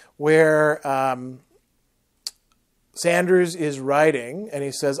 where Sanders is writing, and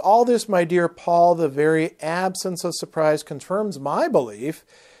he says, "All this, my dear Paul, the very absence of surprise confirms my belief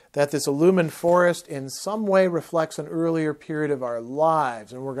that this illumined forest in some way reflects an earlier period of our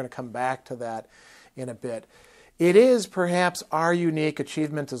lives." And we're going to come back to that in a bit. "It is perhaps our unique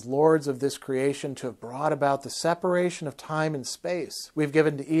achievement as lords of this creation to have brought about the separation of time and space. We've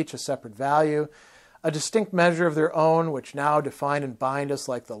given to each a separate value, a distinct measure of their own, which now define and bind us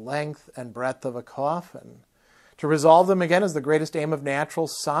like the length and breadth of a coffin. To resolve them again is the greatest aim of natural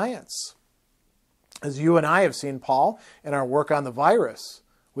science. As you and I have seen, Paul, in our work on the virus,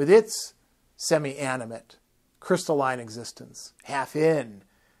 with its semi-animate, crystalline existence, half in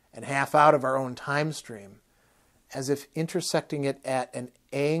and half out of our own time stream, as if intersecting it at an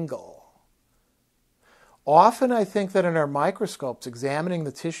angle. Often I think that in our microscopes, examining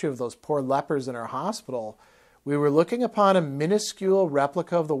the tissue of those poor lepers in our hospital, we were looking upon a minuscule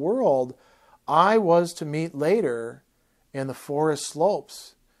replica of the world I was to meet later in the forest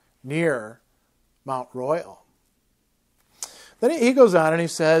slopes near Mount Royal." Then he goes on and he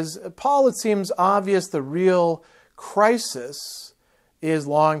says, "Paul, it seems obvious the real crisis is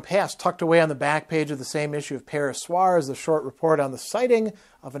long past. Tucked away on the back page of the same issue of Paris Soir is the short report on the sighting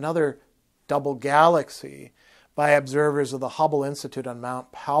of another double galaxy by observers of the Hubble Institute on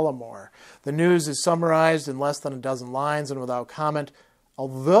Mount Palomar. The news is summarized in less than a dozen lines and without comment,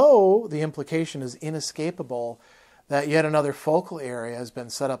 although the implication is inescapable that yet another focal area has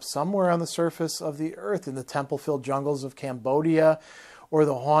been set up somewhere on the surface of the Earth, in the temple-filled jungles of Cambodia or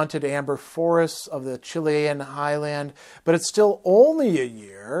the haunted amber forests of the Chilean highland. But it's still only a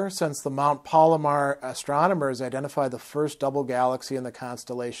year since the Mount Palomar astronomers identified the first double galaxy in the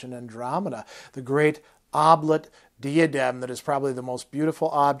constellation Andromeda, the great oblate diadem that is probably the most beautiful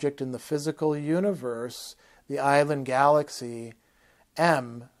object in the physical universe, the island galaxy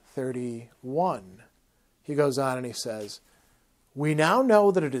M31. He goes on and he says, "We now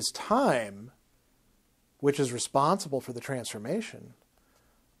know that it is time which is responsible for the transformation.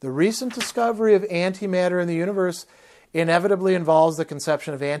 The recent discovery of antimatter in the universe inevitably involves the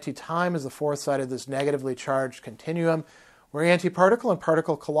conception of anti-time as the fourth side of this negatively charged continuum. Where antiparticle and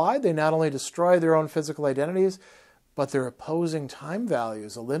particle collide, they not only destroy their own physical identities, but their opposing time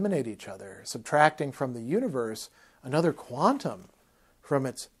values eliminate each other, subtracting from the universe another quantum from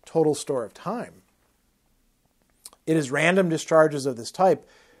its total store of time. It is random discharges of this type,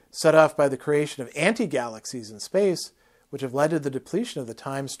 set off by the creation of anti-galaxies in space, which have led to the depletion of the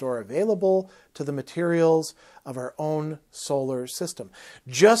time store available to the materials of our own solar system.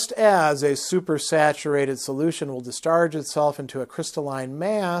 Just as a supersaturated solution will discharge itself into a crystalline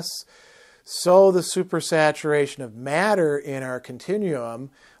mass, so the supersaturation of matter in our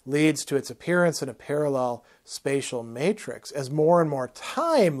continuum leads to its appearance in a parallel spatial matrix. As more and more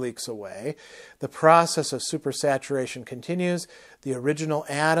time leaks away, the process of supersaturation continues. The original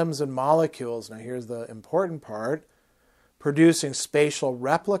atoms and molecules, now here's the important part, producing spatial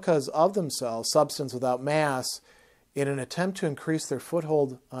replicas of themselves, substance without mass, in an attempt to increase their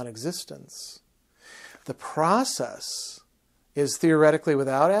foothold on existence. The process is theoretically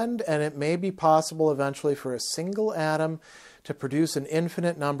without end, and it may be possible eventually for a single atom to produce an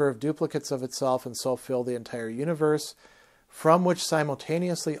infinite number of duplicates of itself and so fill the entire universe, from which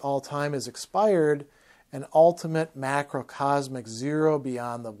simultaneously all time is expired, an ultimate macrocosmic zero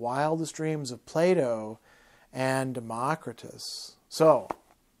beyond the wildest dreams of Plato and Democritus." So,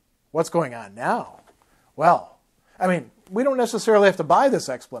 what's going on now? Well, I mean, we don't necessarily have to buy this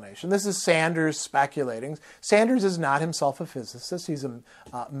explanation. This is Sanders speculating. Sanders is not himself a physicist. He's a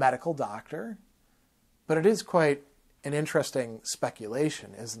medical doctor. But it is quite an interesting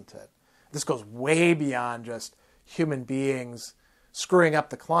speculation, isn't it? This goes way beyond just human beings screwing up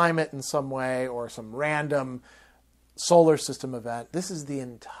the climate in some way or some random solar system event. This is the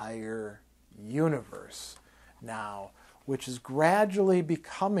entire universe now, which is gradually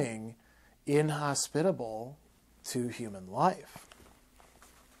becoming inhospitable to human life.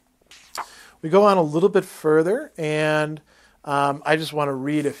 We go on a little bit further, and I just want to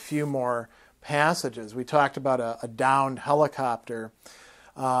read a few more passages. We talked about a downed helicopter.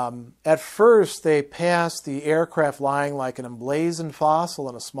 At first, they passed the aircraft lying like an emblazoned fossil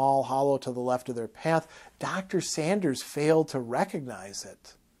in a small hollow to the left of their path. Dr. Sanders failed to recognize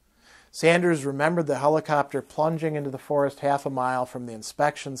it. Sanders remembered the helicopter plunging into the forest half a mile from the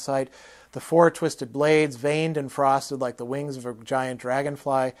inspection site. The four twisted blades, veined and frosted like the wings of a giant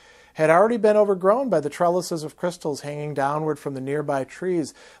dragonfly, had already been overgrown by the trellises of crystals hanging downward from the nearby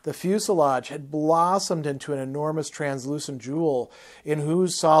trees. The fuselage had blossomed into an enormous translucent jewel, in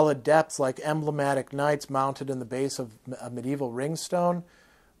whose solid depths, like emblematic knights mounted in the base of a medieval ringstone,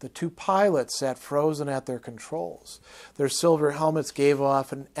 the two pilots sat frozen at their controls. Their silver helmets gave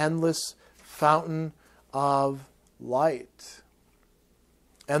off an endless fountain of light.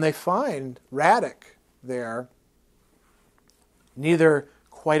 And they find Radek there, neither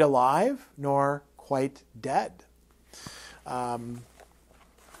quite alive nor quite dead.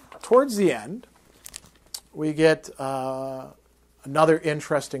 Towards the end, we get another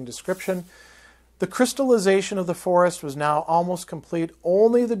interesting description. The crystallization of the forest was now almost complete.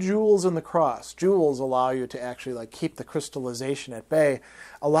 Only the jewels in the cross, jewels allow you to actually keep the crystallization at bay,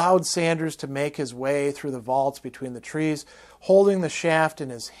 allowed Sanders to make his way through the vaults between the trees. Holding the shaft in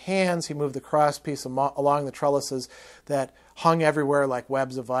his hands, he moved the crosspiece along the trellises that hung everywhere like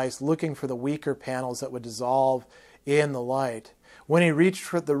webs of ice, looking for the weaker panels that would dissolve in the light. When he reached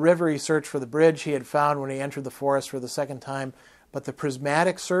for the river, he searched for the bridge he had found when he entered the forest for the second time, but the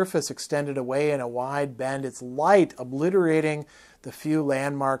prismatic surface extended away in a wide bend, its light obliterating the few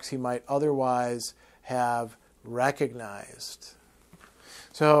landmarks he might otherwise have recognized.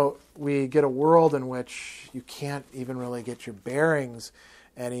 So we get a world in which you can't even really get your bearings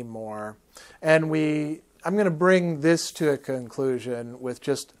anymore. And I'm going to bring this to a conclusion with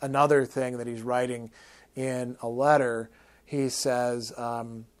just another thing that he's writing in a letter. He says,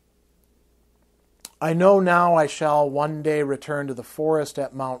 I know now I shall one day return to the forest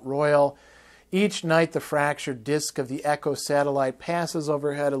at Mount Royal. Each night the fractured disk of the Echo satellite passes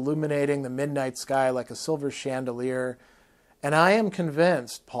overhead, illuminating the midnight sky like a silver chandelier. And I am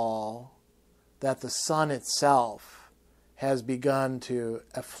convinced, Paul, that the sun itself has begun to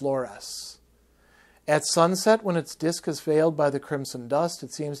effloresce. At sunset, when its disk is veiled by the crimson dust,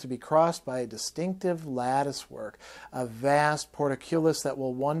 it seems to be crossed by a distinctive latticework, a vast portcullis that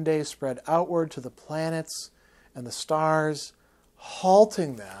will one day spread outward to the planets and the stars,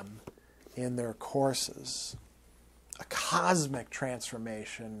 halting them in their courses. A cosmic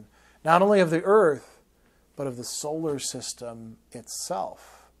transformation, not only of the Earth, but of the solar system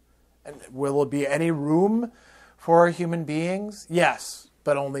itself. And will there be any room for human beings? Yes,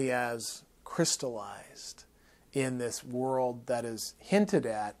 but only as crystallized in this world that is hinted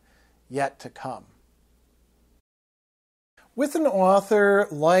at yet to come. With an author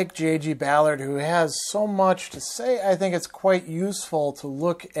like J.G. Ballard, who has so much to say, I think it's quite useful to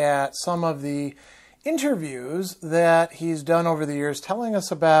look at some of the interviews that he's done over the years, telling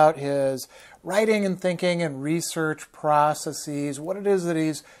us about his writing and thinking and research processes, what it is that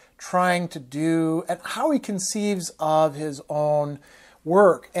he's trying to do, and how he conceives of his own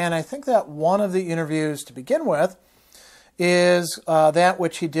work. And I think that one of the interviews to begin with is that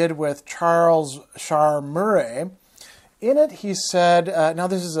which he did with Charles Shaar Murray. In it, he said, now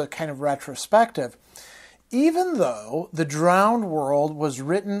this is a kind of retrospective, even though The Drowned World was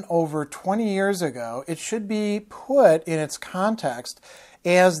written over 20 years ago, it should be put in its context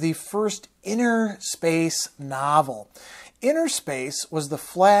as the first inner space novel. Inner Space was the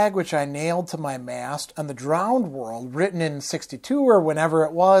flag which I nailed to my mast, and The Drowned World, written in 62 or whenever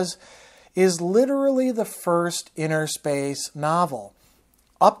it was, is literally the first inner space novel.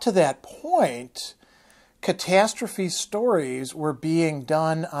 Up to that point, catastrophe stories were being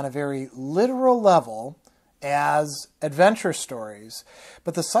done on a very literal level as adventure stories,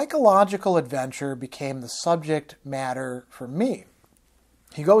 but the psychological adventure became the subject matter for me.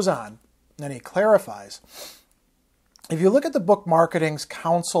 He goes on, and he clarifies. If you look at the book marketing's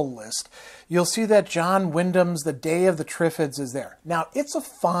council list, you'll see that John Wyndham's The Day of the Triffids is there. Now, it's a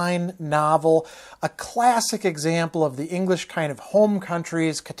fine novel, a classic example of the English kind of home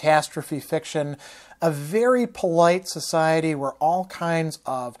country's catastrophe fiction, a very polite society where all kinds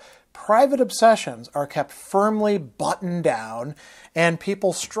of private obsessions are kept firmly buttoned down, and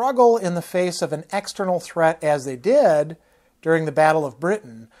people struggle in the face of an external threat as they did during the Battle of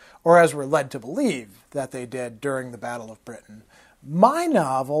Britain, or as we're led to believe that they did during the Battle of Britain. My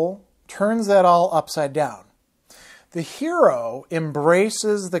novel turns that all upside down. The hero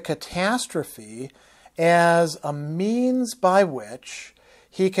embraces the catastrophe as a means by which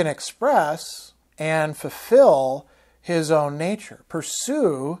he can express and fulfill his own nature,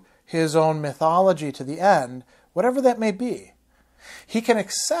 pursue his own mythology to the end, whatever that may be. He can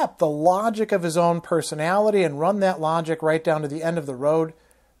accept the logic of his own personality and run that logic right down to the end of the road.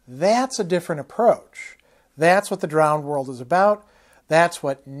 That's a different approach. That's what The Drowned World is about. That's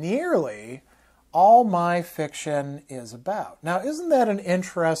what nearly all my fiction is about. Now, isn't that an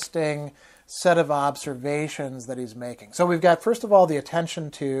interesting set of observations that he's making? So we've got, first of all, the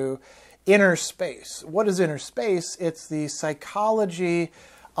attention to inner space. What is inner space? It's the psychology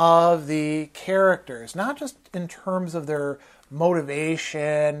of the characters, not just in terms of their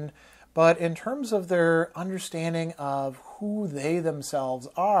motivation, but in terms of their understanding of who they themselves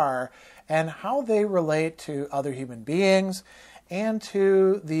are and how they relate to other human beings and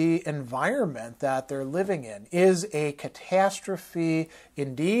to the environment that they're living in. Is a catastrophe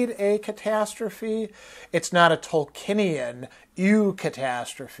indeed a catastrophe? It's not a Tolkienian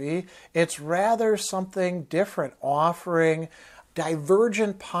catastrophe. It's rather something different, offering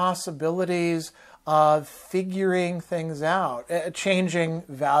divergent possibilities of figuring things out, changing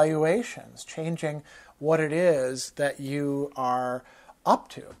valuations, changing what it is that you are up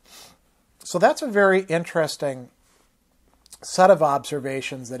to. So that's a very interesting set of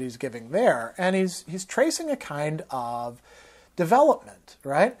observations that he's giving there. And he's tracing a kind of development,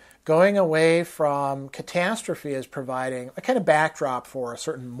 right? Going away from catastrophe as providing a kind of backdrop for a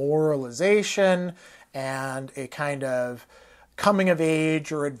certain moralization and a kind of coming of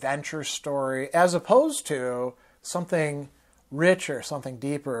age or adventure story, as opposed to something richer, something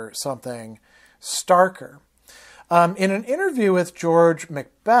deeper, something starker. In an interview with George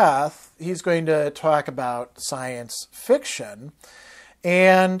Macbeth, he's going to talk about science fiction,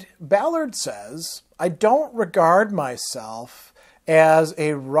 and Ballard says, "I don't regard myself as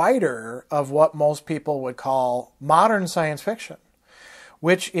a writer of what most people would call modern science fiction,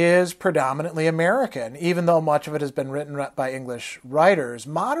 which is predominantly American, even though much of it has been written by English writers.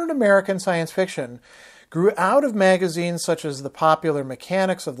 Modern American science fiction grew out of magazines such as the Popular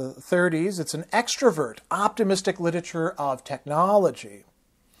Mechanics of the 30s. It's an extrovert, optimistic literature of technology.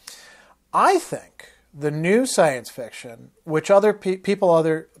 I think the new science fiction, which other people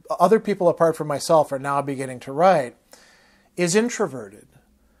apart from myself are now beginning to write, is introverted,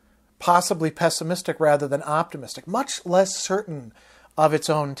 possibly pessimistic rather than optimistic, much less certain of its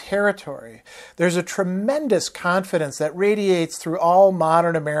own territory. There's a tremendous confidence that radiates through all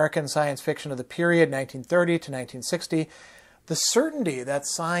modern American science fiction of the period 1930 to 1960, the certainty that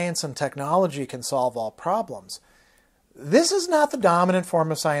science and technology can solve all problems. This is not the dominant form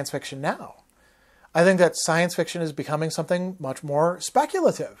of science fiction now. I think that science fiction is becoming something much more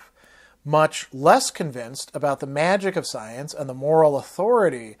speculative, much less convinced about the magic of science and the moral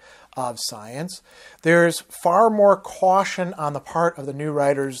authority of science. There's far more caution on the part of the new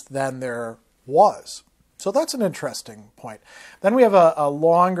writers than there was. So that's an interesting point. Then we have a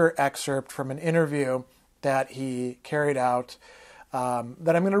longer excerpt from an interview that he carried out that I'm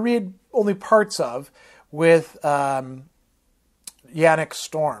going to read only parts of with Yannick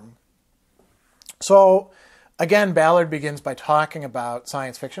Storm. So again, Ballard begins by talking about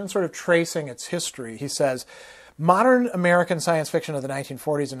science fiction, sort of tracing its history. He says, modern American science fiction of the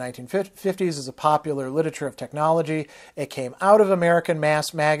 1940s and 1950s is a popular literature of technology. It came out of American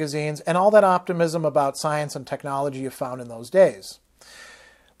mass magazines and all that optimism about science and technology you found in those days.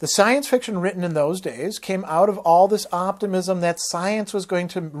 The science fiction written in those days came out of all this optimism that science was going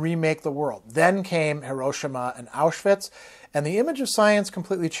to remake the world. Then came Hiroshima and Auschwitz, and the image of science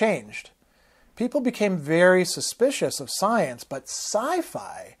completely changed. People became very suspicious of science, but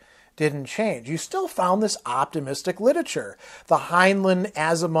sci-fi didn't change. You still found this optimistic literature, the Heinlein,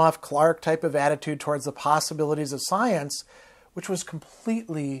 Asimov, Clarke type of attitude towards the possibilities of science, which was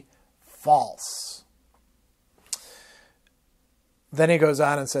completely false. Then he goes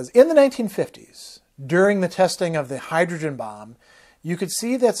on and says, in the 1950s, during the testing of the hydrogen bomb, you could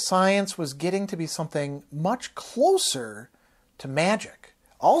see that science was getting to be something much closer to magic.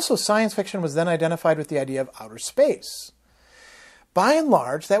 Also, science fiction was then identified with the idea of outer space. By and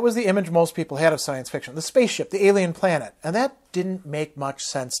large, that was the image most people had of science fiction, the spaceship, the alien planet, and that didn't make much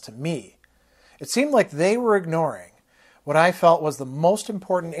sense to me. It seemed like they were ignoring what I felt was the most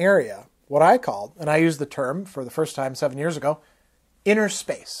important area, what I called, and I used the term for the first time 7 years ago, inner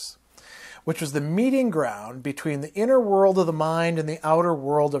space, which was the meeting ground between the inner world of the mind and the outer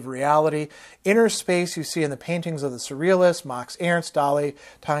world of reality. Inner space you see in the paintings of the Surrealists, Max Ernst, Dali,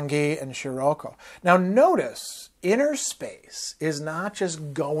 Tanguy, and Scirocco. Now notice, inner space is not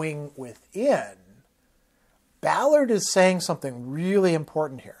just going within. Ballard is saying something really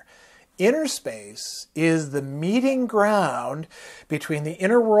important here. Inner space is the meeting ground between the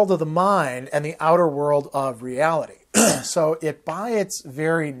inner world of the mind and the outer world of reality. So it, by its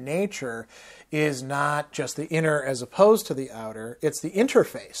very nature, is not just the inner as opposed to the outer. It's the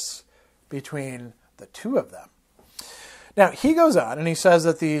interface between the two of them. Now, he goes on and he says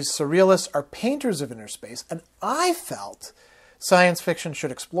that these surrealists are painters of inner space, and I felt Science fiction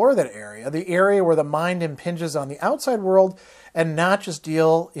should explore that area, the area where the mind impinges on the outside world and not just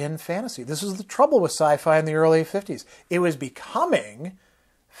deal in fantasy. This was the trouble with sci-fi in the early 50s. It was becoming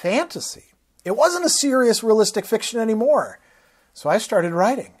fantasy. It wasn't a serious, realistic fiction anymore. So I started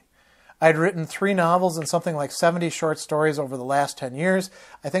writing. I'd written 3 novels and something like 70 short stories over the last 10 years.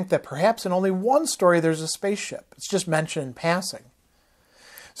 I think that perhaps in only one story there's a spaceship. It's just mentioned in passing.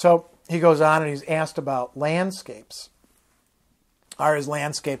 So he goes on and he's asked about landscapes. Are his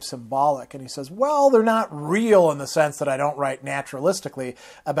landscapes symbolic? And he says, well, they're not real in the sense that I don't write naturalistically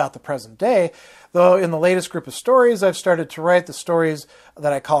about the present day, though in the latest group of stories I've started to write the stories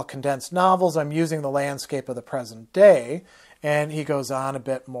that I call condensed novels. I'm using the landscape of the present day. And he goes on a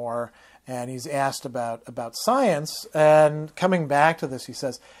bit more, and he's asked about science, and coming back to this, he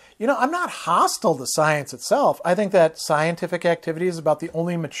says, you know, I'm not hostile to science itself. I think that scientific activity is about the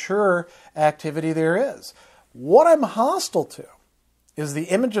only mature activity there is. What I'm hostile to is the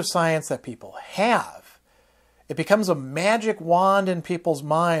image of science that people have. It becomes a magic wand in people's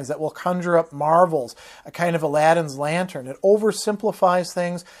minds that will conjure up marvels, a kind of Aladdin's lantern. It oversimplifies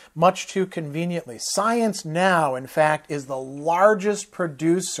things much too conveniently. Science now, in fact, is the largest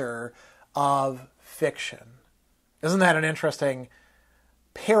producer of fiction. Isn't that an interesting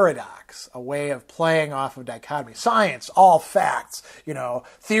paradox, a way of playing off of dichotomy? Science, all facts, you know,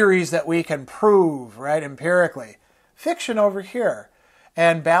 theories that we can prove, right, empirically. Fiction over here.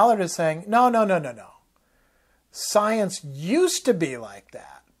 And Ballard is saying, no. Science used to be like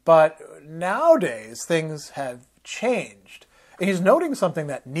that, but nowadays things have changed. And he's noting something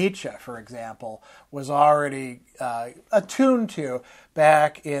that Nietzsche, for example, was already attuned to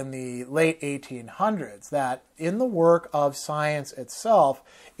back in the late 1800s, that in the work of science itself,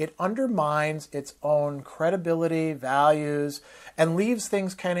 it undermines its own credibility, values, and leaves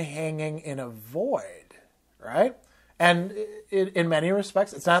things kind of hanging in a void, right? And in many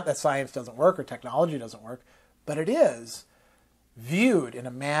respects, it's not that science doesn't work or technology doesn't work, but it is viewed in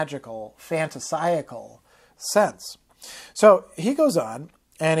a magical, fantasiacal sense. So he goes on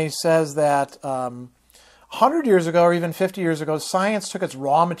and he says that 100 years ago or even 50 years ago, science took its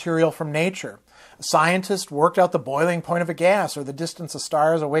raw material from nature. A scientist worked out the boiling point of a gas or the distance of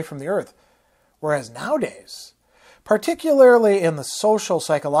stars away from the Earth. Whereas nowadays, particularly in the social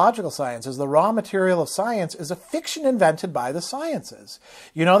psychological sciences, the raw material of science is a fiction invented by the sciences.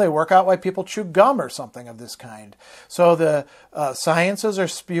 You know, they work out why people chew gum or something of this kind. So the sciences are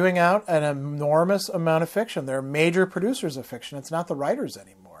spewing out an enormous amount of fiction. They're major producers of fiction. It's not the writers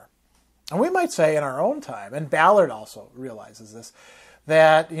anymore. And we might say in our own time, and Ballard also realizes this,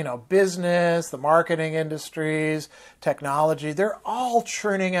 that, you know, business, the marketing industries, technology, they're all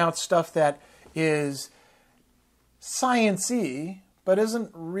churning out stuff that is science-y, but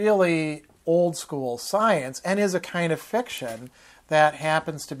isn't really old school science and is a kind of fiction that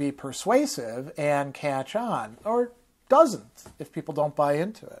happens to be persuasive and catch on, or doesn't if people don't buy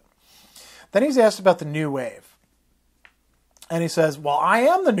into it. Then he's asked about the new wave. And he says, well, I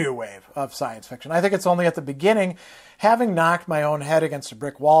am the new wave of science fiction. I think it's only at the beginning. Having knocked my own head against a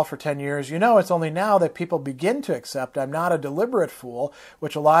brick wall for 10 years, you know, it's only now that people begin to accept I'm not a deliberate fool,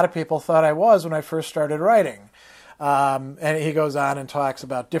 which a lot of people thought I was when I first started writing. And he goes on and talks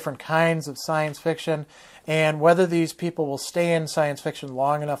about different kinds of science fiction and whether these people will stay in science fiction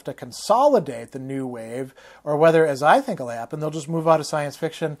long enough to consolidate the new wave, or whether, as I think will happen, they'll just move out of science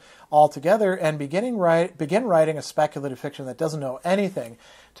fiction altogether and begin writing a speculative fiction that doesn't know anything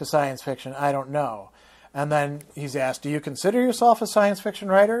to science fiction. I don't know. And then he's asked, do you consider yourself a science fiction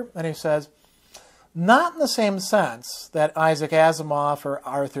writer? And he says, not in the same sense that Isaac Asimov or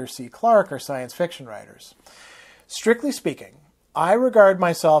Arthur C. Clarke are science fiction writers. Strictly speaking, I regard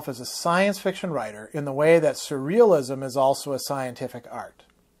myself as a science fiction writer in the way that surrealism is also a scientific art.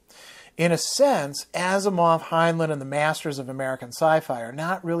 In a sense, Asimov, Heinlein, and the masters of American sci-fi are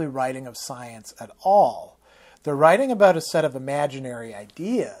not really writing of science at all. They're writing about a set of imaginary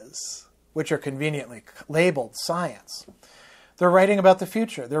ideas, which are conveniently labeled science. They're writing about the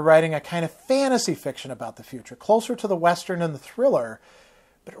future. They're writing a kind of fantasy fiction about the future, closer to the Western and the thriller,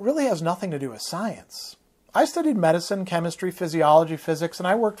 but it really has nothing to do with science. I studied medicine, chemistry, physiology, physics, and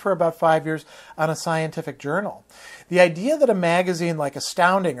I worked for about 5 years on a scientific journal. The idea that a magazine like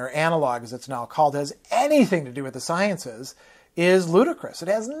Astounding, or Analog as it's now called, has anything to do with the sciences is ludicrous. It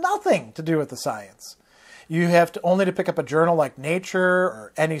has nothing to do with the science. You have only to pick up a journal like Nature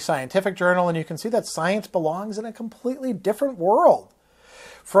or any scientific journal, and you can see that science belongs in a completely different world.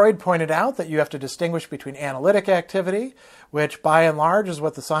 Freud pointed out that you have to distinguish between analytic activity, which by and large is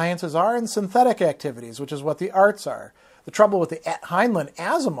what the sciences are, and synthetic activities, which is what the arts are. The trouble with the Heinlein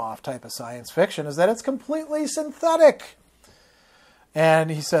Asimov type of science fiction is that it's completely synthetic.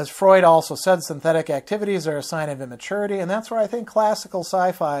 And he says, Freud also said synthetic activities are a sign of immaturity, and that's where I think classical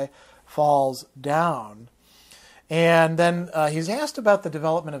sci-fi falls down. And then he's asked about the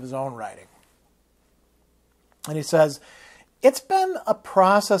development of his own writing. And he says, it's been a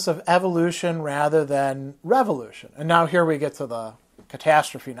process of evolution rather than revolution. And now here we get to the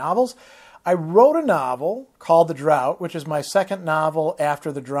catastrophe novels. I wrote a novel called The Drought, which is my second novel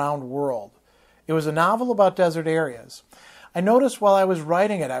after The Drowned World. It was a novel about desert areas. I noticed while I was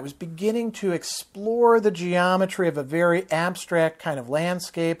writing it, I was beginning to explore the geometry of a very abstract kind of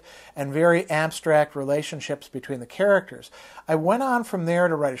landscape and very abstract relationships between the characters. I went on from there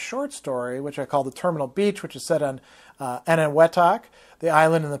to write a short story, which I call The Terminal Beach, which is set on Eniwetok, the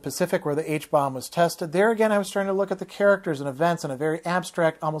island in the Pacific where the H-bomb was tested. There again, I was starting to look at the characters and events in a very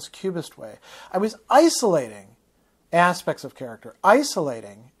abstract, almost cubist way. I was isolating aspects of character,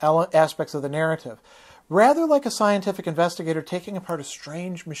 isolating aspects of the narrative, rather like a scientific investigator taking apart a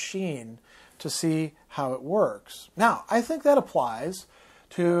strange machine to see how it works. Now, I think that applies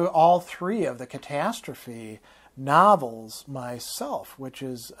to all three of the catastrophe novels myself, which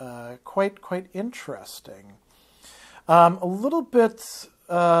is quite interesting. A little bit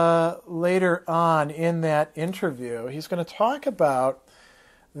later on in that interview, he's going to talk about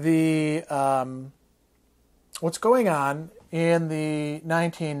the what's going on in the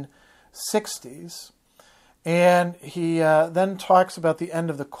 1960s. And he then talks about the end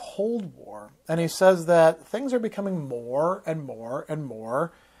of the Cold War. And he says that things are becoming more and more and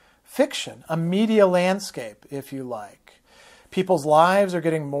more fiction, a media landscape, if you like. People's lives are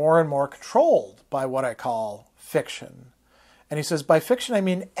getting more and more controlled by what I call fiction. And he says, by fiction, I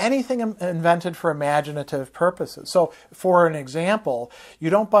mean anything invented for imaginative purposes. So, for an example, you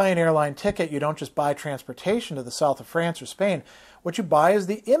don't buy an airline ticket, you don't just buy transportation to the south of France or Spain. What you buy is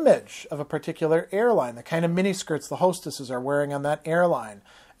the image of a particular airline, the kind of miniskirts the hostesses are wearing on that airline.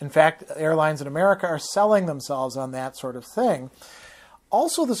 In fact, airlines in America are selling themselves on that sort of thing.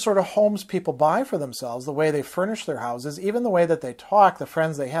 Also, the sort of homes people buy for themselves, the way they furnish their houses, even the way that they talk, the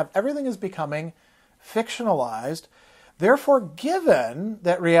friends they have, everything is becoming fictionalized. Therefore, given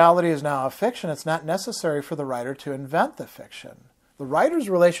that reality is now a fiction, it's not necessary for the writer to invent the fiction. The writer's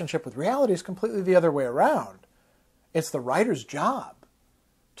relationship with reality is completely the other way around. It's the writer's job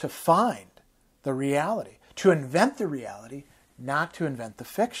to find the reality, to invent the reality, not to invent the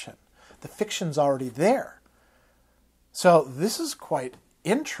fiction. The fiction's already there. So this is quite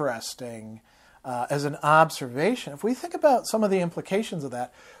interesting as an observation. If we think about some of the implications of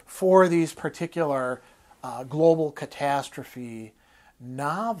that for these particular global catastrophe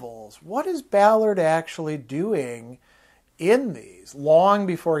novels, what is Ballard actually doing in these, long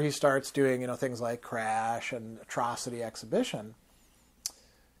before he starts doing, things like Crash and Atrocity Exhibition?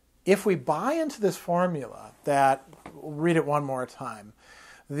 If we buy into this formula that, we'll read it one more time,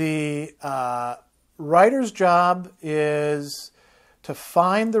 the writer's job is to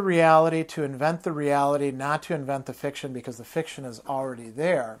find the reality, to invent the reality, not to invent the fiction because the fiction is already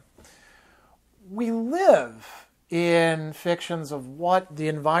there. We live in fictions of what the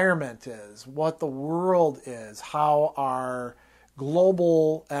environment is, what the world is, how our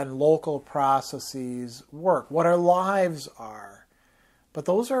global and local processes work, what our lives are. But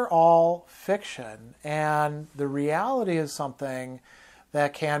those are all fiction, and the reality is something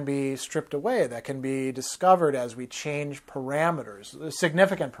that can be stripped away, that can be discovered as we change parameters,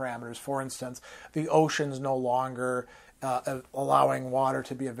 significant parameters. For instance, the ocean's no longer allowing water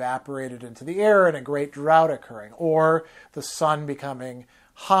to be evaporated into the air and a great drought occurring, or the sun becoming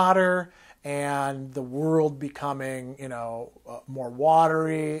hotter and the world becoming, more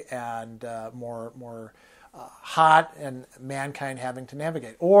watery and more hot, and mankind having to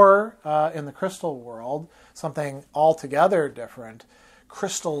navigate. Or in the crystal world, something altogether different,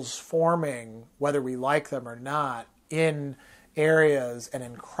 crystals forming, whether we like them or not, in areas and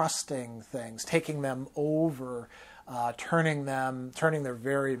encrusting things, taking them over, turning their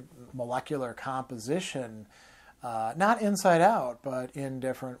very molecular composition, not inside out, but in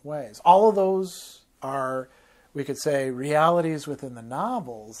different ways. All of those are, we could say, realities within the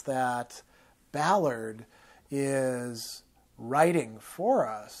novels that Ballard is writing for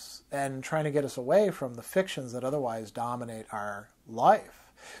us and trying to get us away from the fictions that otherwise dominate our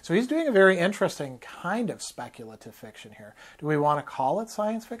life. So he's doing a very interesting kind of speculative fiction here. Do we want to call it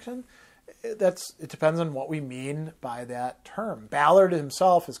science fiction? It depends on what we mean by that term. Ballard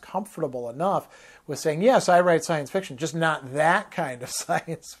himself is comfortable enough with saying, yes, I write science fiction, just not that kind of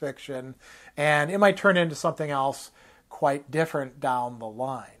science fiction, and it might turn into something else quite different down the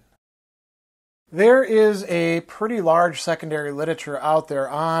line. There is a pretty large secondary literature out there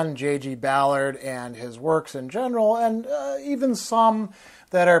on J.G. Ballard and his works in general, and even some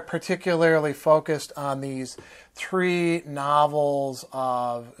that are particularly focused on these three novels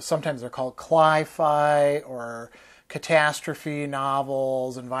of, sometimes they're called cli-fi or catastrophe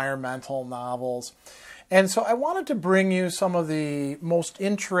novels, environmental novels. And so I wanted to bring you some of the most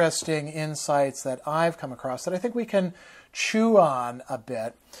interesting insights that I've come across that I think we can chew on a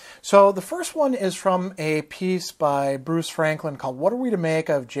bit. So the first one is from a piece by Bruce Franklin called "What Are We to Make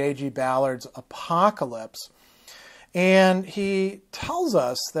of J.G. Ballard's Apocalypse?" And he tells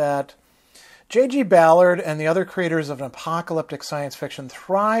us that J.G. Ballard and the other creators of an apocalyptic science fiction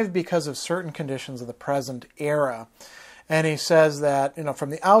thrive because of certain conditions of the present era. And he says that,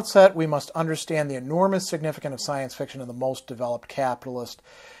 from the outset, we must understand the enormous significance of science fiction in the most developed capitalist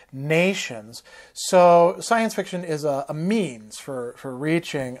nations. So science fiction is a means for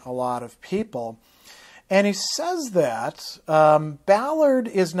reaching a lot of people. And he says that Ballard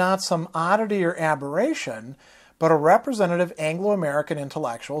is not some oddity or aberration, but a representative Anglo-American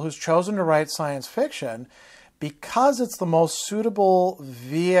intellectual who's chosen to write science fiction because it's the most suitable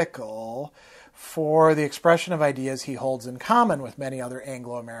vehicle for the expression of ideas he holds in common with many other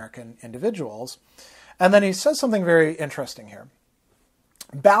Anglo-American individuals. And then he says something very interesting here.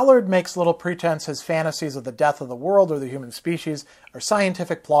 Ballard makes little pretense his fantasies of the death of the world or the human species are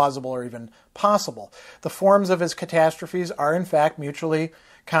scientific, plausible, or even possible. The forms of his catastrophes are, in fact, mutually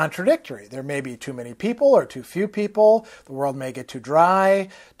contradictory. There may be too many people or too few people. The world may get too dry,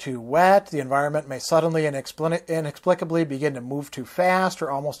 too wet. The environment may suddenly and inexplicably begin to move too fast,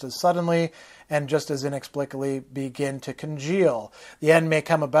 or almost as suddenly and just as inexplicably begin to congeal. The end may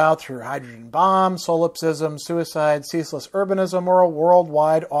come about through hydrogen bombs, solipsism, suicide, ceaseless urbanism, or a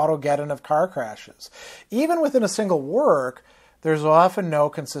worldwide Autogeddon of car crashes. Even within a single work, there's often no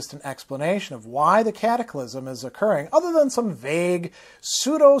consistent explanation of why the cataclysm is occurring, other than some vague,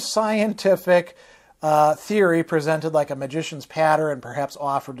 pseudo-scientific theory presented like a magician's patter and perhaps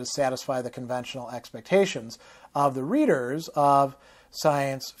offered to satisfy the conventional expectations of the readers of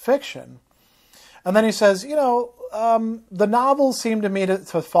science fiction. And then he says, the novels seem to me to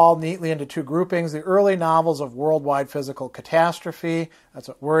fall neatly into two groupings. The early novels of worldwide physical catastrophe, that's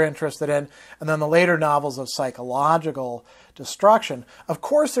what we're interested in, and then the later novels of psychological destruction. Of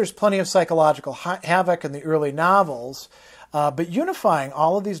course, there's plenty of psychological havoc in the early novels, but unifying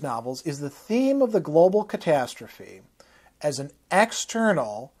all of these novels is the theme of the global catastrophe as an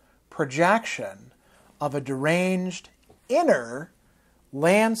external projection of a deranged inner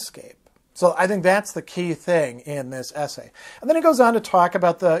landscape. So I think that's the key thing in this essay. And then he goes on to talk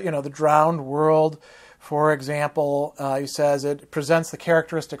about the drowned world. For example, he says it presents the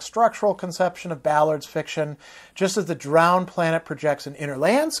characteristic structural conception of Ballard's fiction, just as the drowned planet projects an inner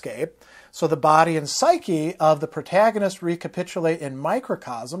landscape, so the body and psyche of the protagonist recapitulate in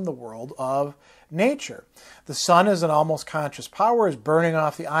microcosm the world of nature. The sun is an almost conscious power, is burning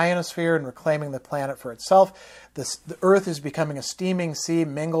off the ionosphere and reclaiming the planet for itself. The earth is becoming a steaming sea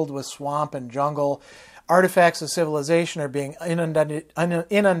mingled with swamp and jungle. Artifacts of civilization are being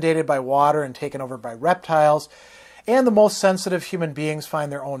inundated by water and taken over by reptiles. And the most sensitive human beings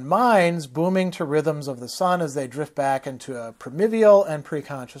find their own minds booming to rhythms of the sun as they drift back into a primeval and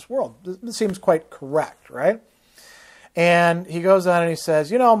preconscious world. This seems quite correct, right? And he goes on and he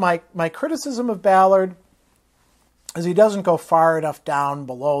says, my criticism of Ballard is he doesn't go far enough down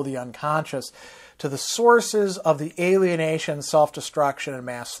below the unconscious to the sources of the alienation, self-destruction, and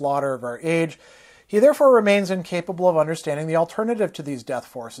mass slaughter of our age. He therefore remains incapable of understanding the alternative to these death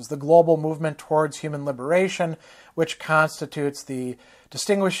forces, the global movement towards human liberation, which constitutes the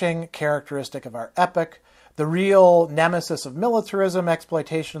distinguishing characteristic of our epoch. The real nemesis of militarism,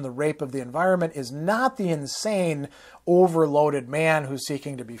 exploitation, and the rape of the environment is not the insane, overloaded man who's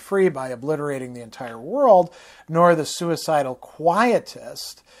seeking to be free by obliterating the entire world, nor the suicidal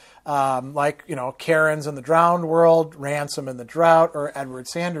quietist, like Karen's in the drowned world, Ransom in the drought, or Edward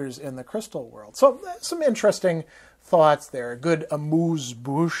Sanders in the crystal world. So some interesting thoughts there. Good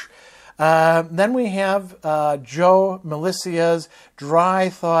amuse-bouche. Then we have Joe Melicia's Dry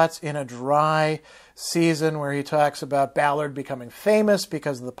Thoughts in a Dry Season, where he talks about Ballard becoming famous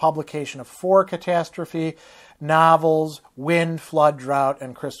because of the publication of 4 catastrophe novels: Wind, Flood, Drought,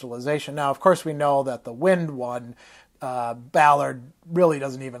 and Crystallization. Now, of course, we know that the Wind one, Ballard really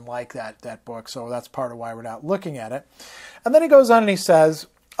doesn't even like that book, so that's part of why we're not looking at it. And then he goes on and he says,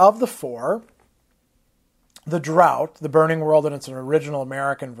 of the 4, The Drought, The Burning World in its original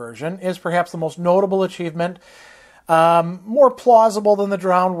American version, is perhaps the most notable achievement More plausible than the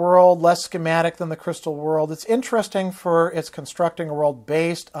drowned world, less schematic than the crystal world. It's interesting for its constructing a world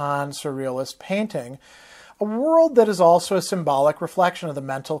based on surrealist painting, a world that is also a symbolic reflection of the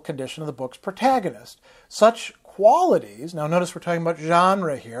mental condition of the book's protagonist. Such qualities, now notice we're talking about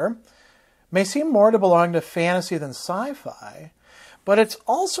genre here, may seem more to belong to fantasy than sci-fi, but it's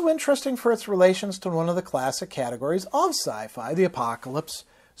also interesting for its relations to one of the classic categories of sci-fi, the apocalypse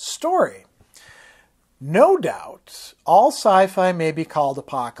story. No doubt, all sci-fi may be called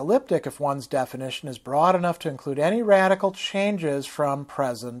apocalyptic if one's definition is broad enough to include any radical changes from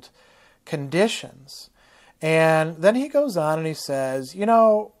present conditions. And then he goes on and he says, you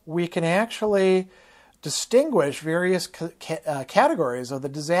know, we can actually distinguish various categories of the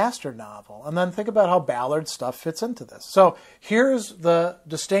disaster novel. And then think about how Ballard's stuff fits into this. So here's the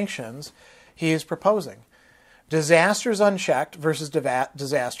distinctions he's proposing. Disasters unchecked versus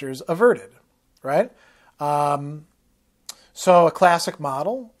disasters averted, right? So a classic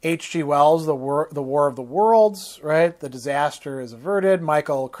model, H.G. Wells, the War of the Worlds, right? The disaster is averted.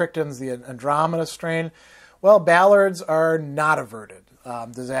 Michael Crichton's The Andromeda Strain. Well, Ballard's are not averted.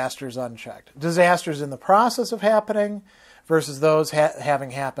 Disasters unchecked. Disasters in the process of happening versus those having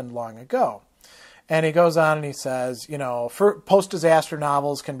happened long ago. And he goes on and he says, you know, post-disaster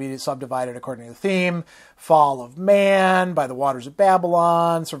novels can be subdivided according to the theme: fall of man, by the waters of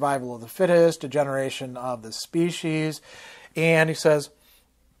Babylon, survival of the fittest, degeneration of the species. And he says,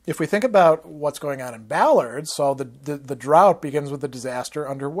 if we think about what's going on in Ballard, so the drought begins with the disaster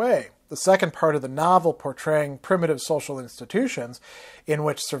underway. The second part of the novel, portraying primitive social institutions in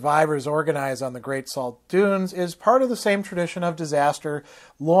which survivors organize on the Great Salt Dunes, is part of the same tradition of disaster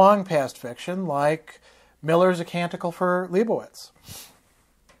long past fiction, like Miller's A Canticle for Leibowitz.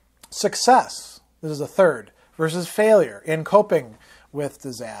 Success, this is a third, versus failure in coping with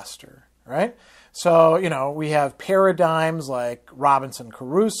disaster, right? So, you know, we have paradigms like Robinson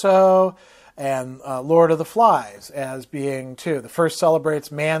Crusoe and Lord of the Flies as being two. The first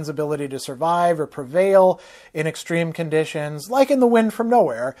celebrates man's ability to survive or prevail in extreme conditions, like in The Wind from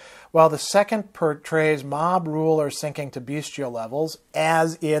Nowhere, while the second portrays mob rule or sinking to bestial levels,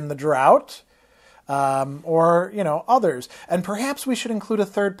 as in The Drought, or, you know, others. And perhaps we should include a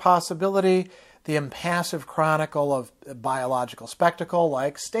third possibility, the impassive chronicle of biological spectacle,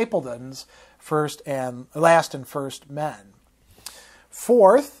 like Stapleton's Last and First Men.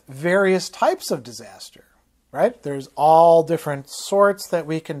 Fourth, various types of disaster, right? There's all different sorts that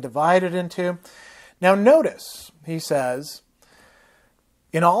we can divide it into. Now notice, he says,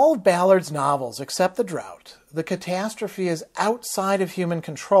 in all of Ballard's novels except The Drought, the catastrophe is outside of human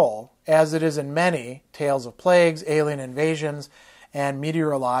control, as it is in many tales of plagues, alien invasions, and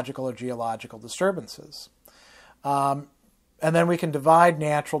meteorological or geological disturbances. And then we can divide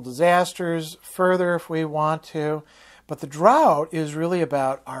natural disasters further if we want to. But the drought is really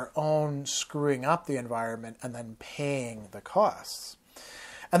about our own screwing up the environment and then paying the costs.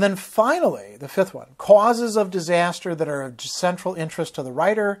 And then finally, the fifth one, causes of disaster that are of central interest to the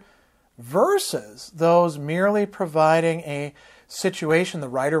writer versus those merely providing a situation the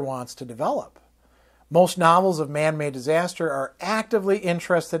writer wants to develop. Most novels of man-made disaster are actively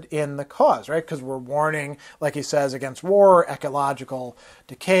interested in the cause, right? Because we're warning, like he says, against war, ecological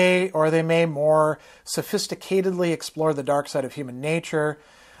decay, or they may more sophisticatedly explore the dark side of human nature.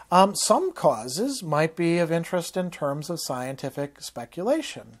 Some causes might be of interest in terms of scientific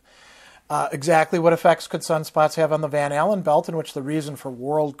speculation. Exactly what effects could sunspots have on the Van Allen belt, in which the reason for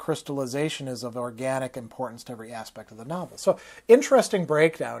world crystallization is of organic importance to every aspect of the novel. So interesting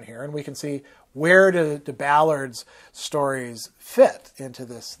breakdown here, and we can see where do Ballard's stories fit into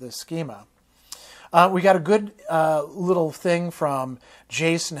this schema. We got a good little thing from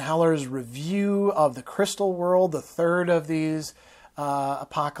Jason Heller's review of The Crystal World, the third of these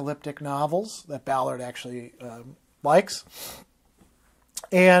apocalyptic novels that Ballard actually likes.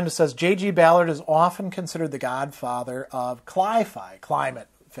 And it says, J.G. Ballard is often considered the godfather of cli-fi, climate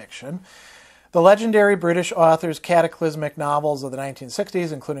fiction. The legendary British author's cataclysmic novels of the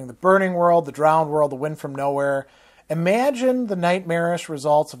 1960s, including The Burning World, The Drowned World, The Wind from Nowhere, imagine the nightmarish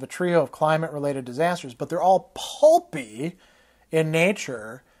results of a trio of climate-related disasters, but they're all pulpy in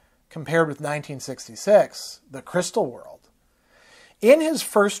nature compared with 1966, The Crystal World. In his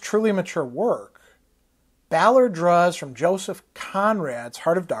first truly mature work, Ballard draws from Joseph Conrad's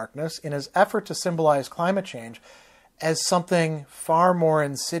Heart of Darkness in his effort to symbolize climate change as something far more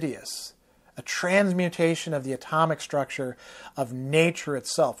insidious, a transmutation of the atomic structure of nature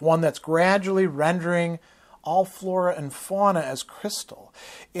itself, one that's gradually rendering all flora and fauna as crystal.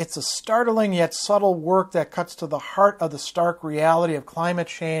 It's a startling yet subtle work that cuts to the heart of the stark reality of climate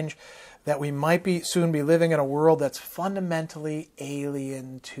change that we might soon be living in a world that's fundamentally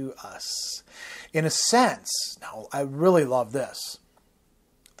alien to us. In a sense, now I really love this,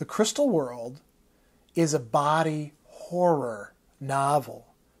 the Crystal World is a body horror novel,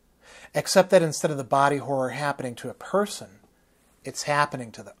 except that instead of the body horror happening to a person, it's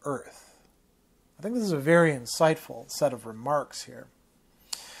happening to the earth. I think this is a very insightful set of remarks here.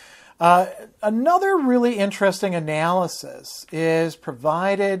 Another really interesting analysis is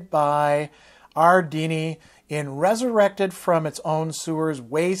provided by R. Dini in Resurrected from Its Own Sewers,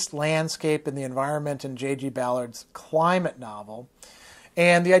 Waste, Landscape, and the Environment in J.G. Ballard's climate novel.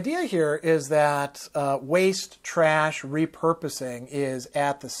 And the idea here is that waste, trash, repurposing is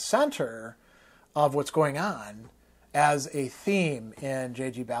at the center of what's going on as a theme in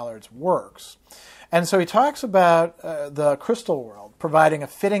J.G. Ballard's works. And so he talks about the Crystal World providing a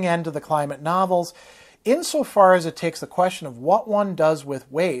fitting end to the climate novels insofar as it takes the question of what one does with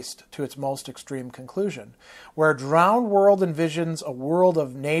waste to its most extreme conclusion, where Drowned World envisions a world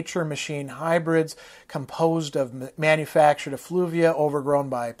of nature-machine hybrids composed of manufactured effluvia overgrown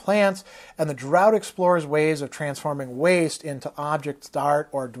by plants, and the Drought explores ways of transforming waste into objects, art,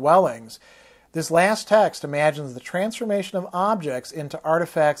 or dwellings. This last text imagines the transformation of objects into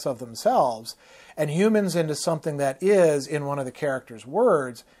artifacts of themselves, and humans into something that is, in one of the characters'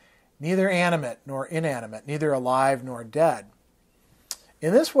 words, neither animate nor inanimate, neither alive nor dead.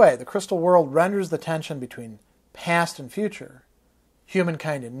 In this way, the Crystal World renders the tension between past and future,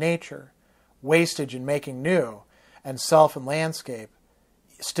 humankind and nature, wastage and making new, and self and landscape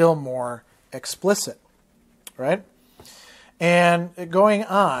still more explicit, right? And going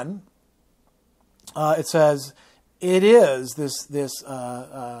on, it says, it is this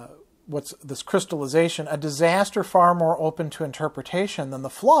crystallization, a disaster far more open to interpretation than the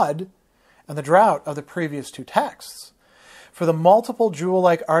flood and the drought of the previous two texts. For the multiple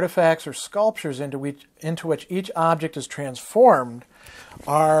jewel-like artifacts or sculptures into which each object is transformed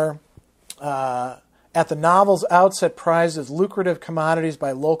are, at the novel's outset, prized as lucrative commodities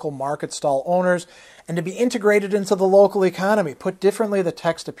by local market stall owners and to be integrated into the local economy. Put differently, the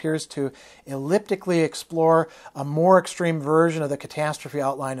text appears to elliptically explore a more extreme version of the catastrophe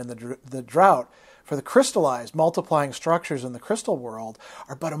outlined in the drought. For the crystallized, multiplying structures in the Crystal World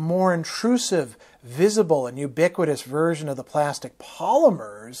are but a more intrusive, visible, and ubiquitous version of the plastic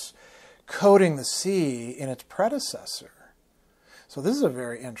polymers coating the sea in its predecessor. So this is a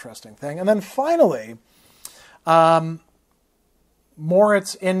very interesting thing. And then finally,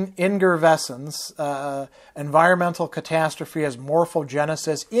 Moritz Ingervessen's environmental catastrophe as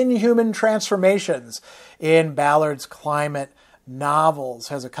morphogenesis, inhuman transformations in Ballard's climate novels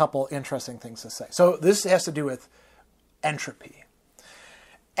has a couple interesting things to say. So this has to do with entropy.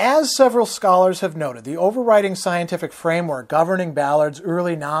 As several scholars have noted, the overriding scientific framework governing Ballard's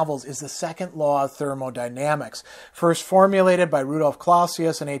early novels is the second law of thermodynamics. First formulated by Rudolf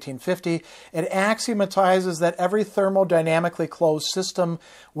Clausius in 1850, it axiomatizes that every thermodynamically closed system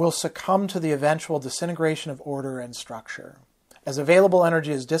will succumb to the eventual disintegration of order and structure. As available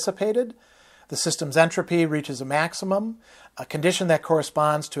energy is dissipated, the system's entropy reaches a maximum, a condition that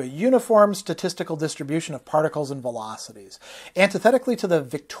corresponds to a uniform statistical distribution of particles and velocities. Antithetically to the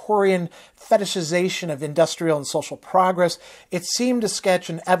Victorian fetishization of industrial and social progress, it seemed to sketch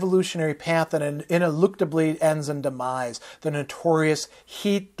an evolutionary path that ineluctably ends in demise, the notorious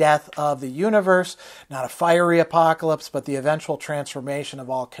heat death of the universe, not a fiery apocalypse, but the eventual transformation of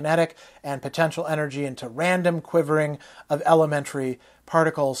all kinetic and potential energy into random quivering of elementary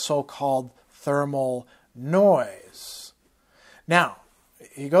particles, so-called thermal noise. Now,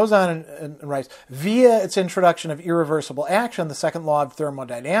 he goes on and writes, via its introduction of irreversible action, the second law of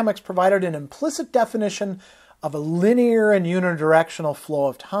thermodynamics provided an implicit definition of a linear and unidirectional flow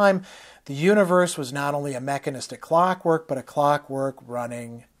of time. The universe was not only a mechanistic clockwork, but a clockwork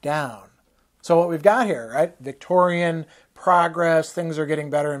running down. So what we've got here, right? Victorian progress, things are getting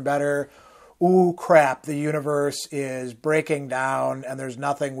better and better. Ooh, crap, the universe is breaking down and there's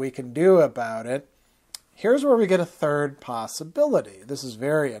nothing we can do about it. Here's where we get a third possibility. This is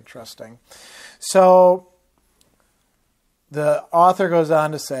very interesting. So the author goes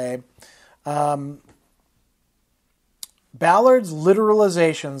on to say, Ballard's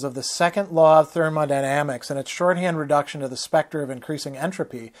literalizations of the second law of thermodynamics and its shorthand reduction to the specter of increasing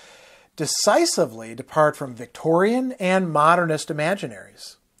entropy decisively depart from Victorian and modernist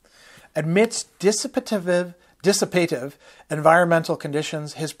imaginaries. Amidst dissipative environmental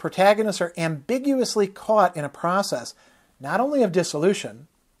conditions, his protagonists are ambiguously caught in a process not only of dissolution,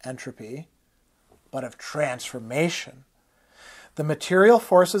 entropy, but of transformation. The material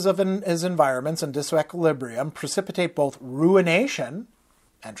forces of his environments and disequilibrium precipitate both ruination,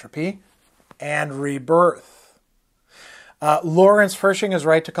 entropy, and rebirth. Lawrence Fershing is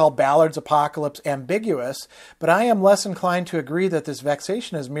right to call Ballard's apocalypse ambiguous, but I am less inclined to agree that this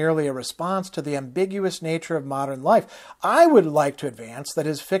vexation is merely a response to the ambiguous nature of modern life. I would like to advance that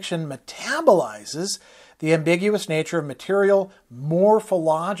his fiction metabolizes the ambiguous nature of material,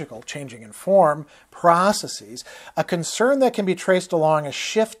 morphological, changing in form, processes, a concern that can be traced along a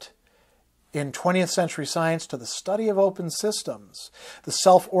shift in 20th century science to the study of open systems, the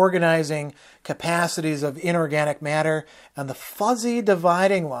self-organizing capacities of inorganic matter, and the fuzzy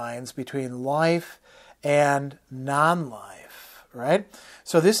dividing lines between life and non-life, right?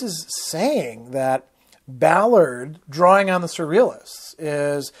 So this is saying that Ballard, drawing on the surrealists,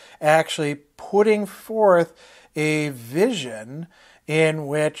 is actually putting forth a vision in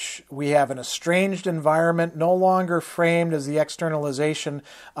which we have an estranged environment no longer framed as the externalization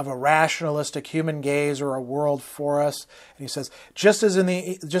of a rationalistic human gaze or a world for us. And he says, just as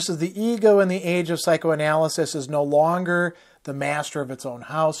the ego in the age of psychoanalysis is no longer the master of its own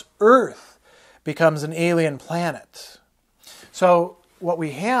house, Earth becomes an alien planet. So what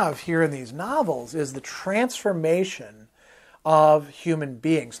we have here in these novels is the transformation of human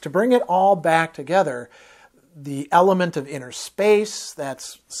beings. To bring it all back together, the element of inner space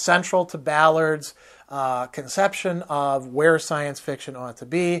that's central to Ballard's conception of where science fiction ought to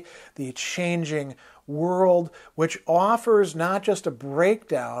be, the changing world, which offers not just a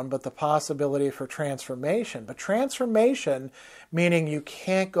breakdown, but the possibility for transformation. But transformation meaning you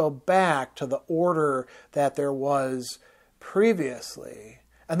can't go back to the order that there was previously.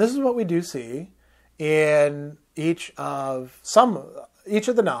 And this is what we do see in each of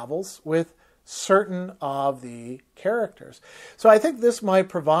the novels with certain of the characters. So I think this might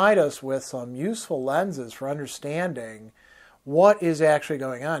provide us with some useful lenses for understanding what is actually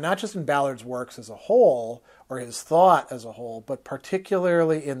going on, not just in Ballard's works as a whole, or his thought as a whole, but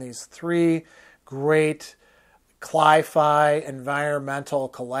particularly in these three great cli-fi, environmental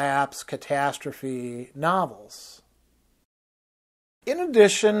collapse, catastrophe novels. In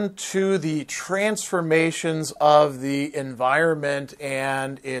addition to the transformations of the environment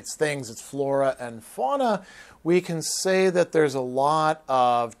and its things, its flora and fauna, we can say that there's a lot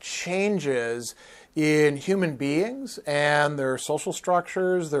of changes in human beings and their social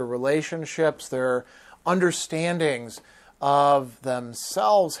structures, their relationships, their understandings of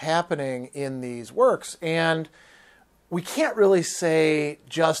themselves happening in these works. And we can't really say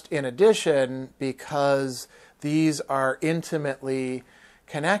just in addition, because these are intimately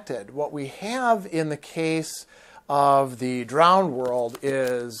connected. What we have in the case of the drowned world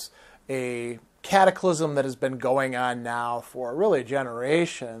is a cataclysm that has been going on now for really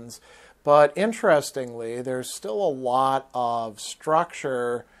generations. But interestingly, there's still a lot of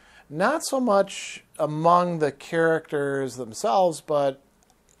structure, not so much among the characters themselves, but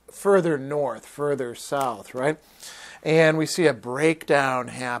further north, further south, right? And we see a breakdown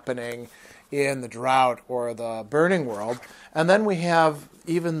happening in the drought or the burning world. And then we have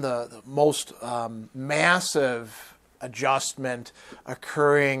even the most massive adjustment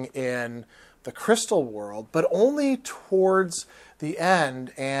occurring in the crystal world, but only towards the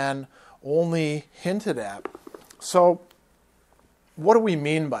end and only hinted at. So what do we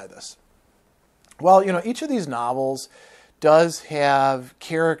mean by this? Well, each of these novels does have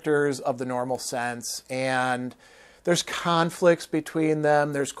characters of the normal sense, and there's conflicts between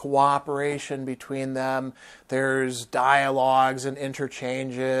them, there's cooperation between them, there's dialogues and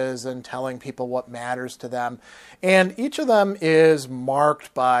interchanges and telling people what matters to them. And each of them is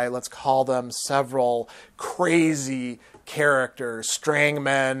marked by, let's call them, several crazy characters.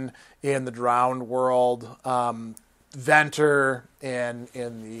 Strangman in the drowned world, Venter in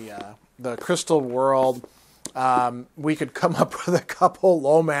the crystal world. We could come up with a couple.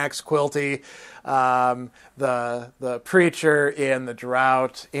 Lomax Quilty, the preacher in the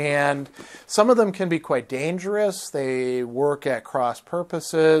drought, and some of them can be quite dangerous. They work at cross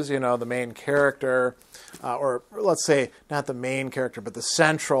purposes. The main character, or let's say not the main character, but the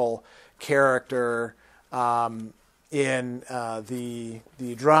central character in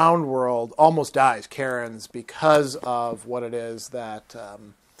the drowned world almost dies, Karen's, because of what it is that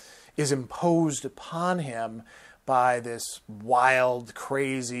is imposed upon him by this wild,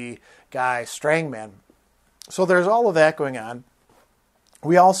 crazy guy, Strangman. So there's all of that going on.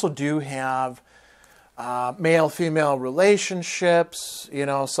 We also do have male-female relationships,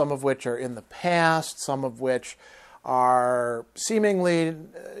 some of which are in the past, some of which are seemingly,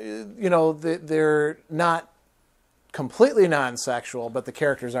 they're not completely non-sexual, but the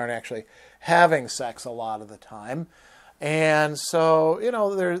characters aren't actually having sex a lot of the time. And so,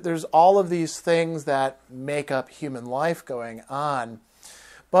 there's all of these things that make up human life going on.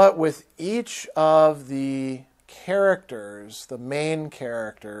 But with each of the characters, the main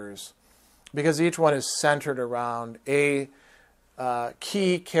characters, because each one is centered around a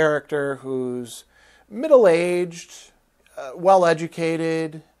key character who's middle-aged,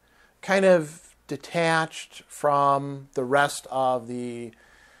 well-educated, kind of detached from the rest of the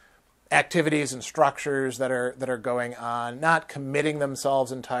activities and structures that are going on, not committing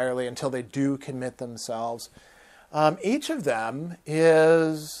themselves entirely until they do commit themselves. Each of them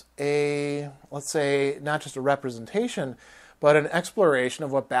is let's say, not just a representation, but an exploration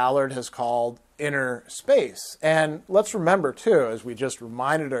of what Ballard has called inner space. And let's remember, too, as we just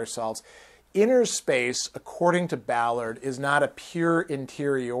reminded ourselves, inner space, according to Ballard, is not a pure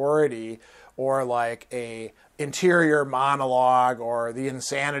interiority or like a interior monologue or the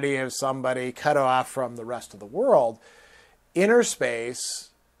insanity of somebody cut off from the rest of the world. Inner space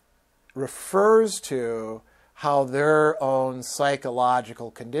refers to how their own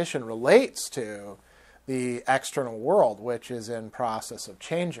psychological condition relates to the external world, which is in process of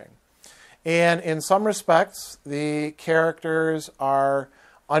changing. And in some respects, the characters are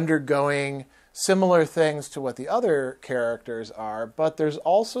undergoing similar things to what the other characters are, but there's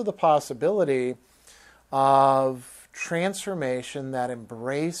also the possibility of transformation that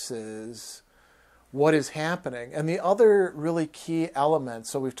embraces what is happening. And the other really key element,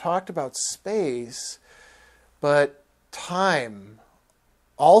 so we've talked about space, but time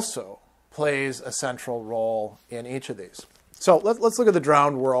also plays a central role in each of these. So let's look at the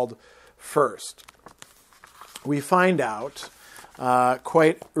drowned world first. We find out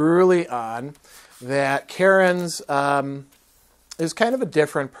quite early on that Karen's is kind of a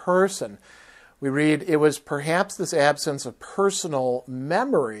different person. We read, it was perhaps this absence of personal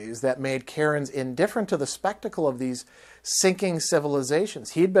memories that made Karen's indifferent to the spectacle of these sinking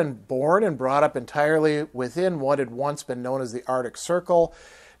civilizations. He'd been born and brought up entirely within what had once been known as the Arctic Circle,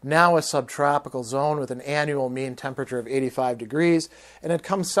 now a subtropical zone with an annual mean temperature of 85 degrees, and had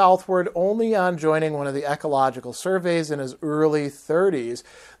come southward only on joining one of the ecological surveys in his early 30s.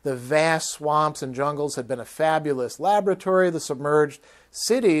 The vast swamps and jungles had been a fabulous laboratory, the submerged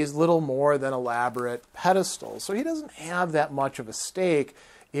cities little more than elaborate pedestals. So he doesn't have that much of a stake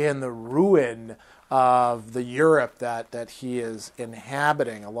in the ruin of the Europe that he is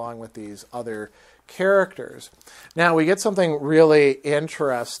inhabiting along with these other characters. Now we get something really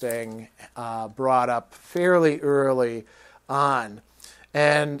interesting brought up fairly early on.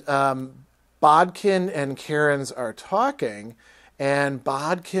 And Bodkin and Karen's are talking, and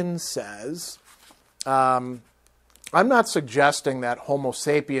Bodkin says, I'm not suggesting that Homo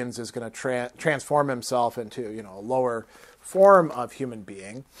sapiens is going to transform himself into, a lower form of human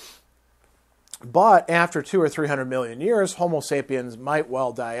being. But after 200 or 300 million years, Homo sapiens might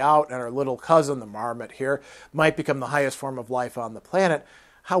well die out, and our little cousin, the marmot here, might become the highest form of life on the planet.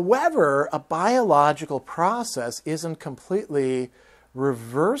 However, a biological process isn't completely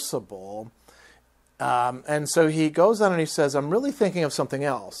reversible. And so he goes on and he says, I'm really thinking of something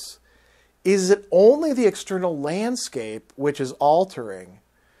else. Is it only the external landscape which is altering?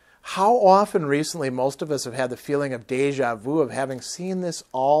 How often recently most of us have had the feeling of déjà vu, of having seen this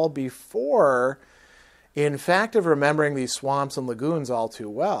all before, in fact of remembering these swamps and lagoons all too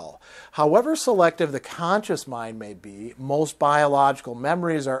well. However selective the conscious mind may be, most biological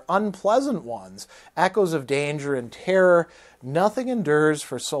memories are unpleasant ones, echoes of danger and terror. Nothing endures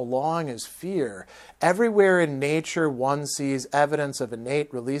for so long as fear. Everywhere in nature one sees evidence of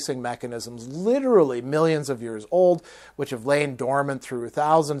innate releasing mechanisms, literally millions of years old, which have lain dormant through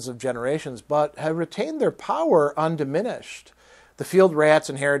thousands of generations, but have retained their power undiminished. The field rat's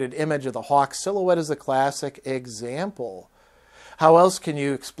inherited image of the hawk silhouette is a classic example. How else can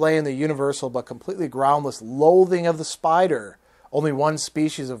you explain the universal but completely groundless loathing of the spider, only one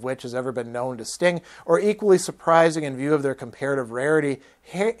species of which has ever been known to sting, or equally surprising in view of their comparative rarity,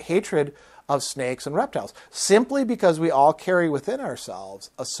 hatred of snakes and reptiles, simply because we all carry within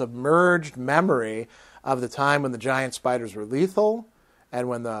ourselves a submerged memory of the time when the giant spiders were lethal and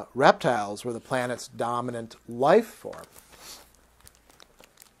when the reptiles were the planet's dominant life form.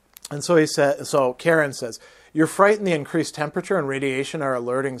 And so Karen says, you're frightened the increased temperature and radiation are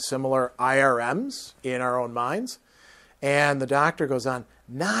alerting similar IRMs in our own minds? And the doctor goes on,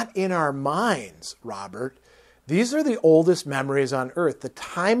 not in our minds, Robert. These are the oldest memories on Earth. The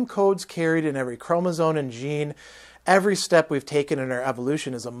time codes carried in every chromosome and gene, every step we've taken in our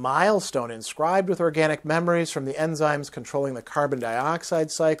evolution is a milestone inscribed with organic memories, from the enzymes controlling the carbon dioxide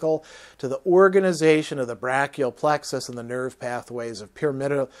cycle to the organization of the brachial plexus and the nerve pathways of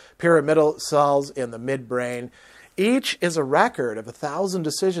pyramidal cells in the midbrain. Each is a record of 1,000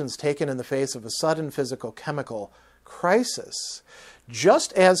 decisions taken in the face of a sudden physical chemical crisis.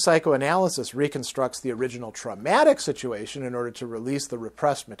 Just as psychoanalysis reconstructs the original traumatic situation in order to release the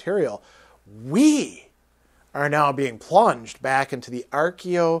repressed material, we are now being plunged back into the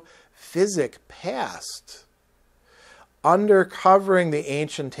archaeophysic past, undercovering the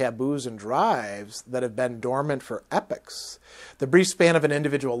ancient taboos and drives that have been dormant for epochs. The brief span of an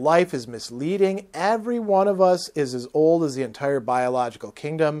individual life is misleading. Every one of us is as old as the entire biological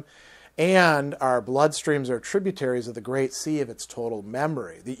kingdom, and our bloodstreams are tributaries of the great sea of its total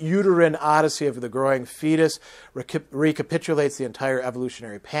memory. The uterine odyssey of the growing fetus recapitulates the entire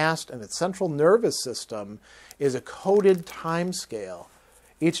evolutionary past, and its central nervous system is a coded time scale.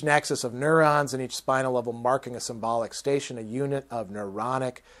 Each nexus of neurons and each spinal level marking a symbolic station, a unit of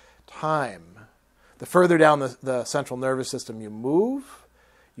neuronic time. The further down the central nervous system you move,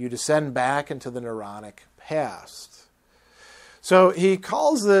 you descend back into the neuronic past. So he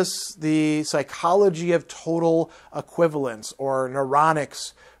calls this the psychology of total equivalence, or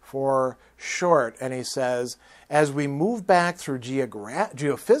neuronics for short. And he says, as we move back through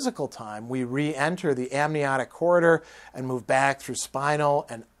geophysical time, we re-enter the amniotic corridor and move back through spinal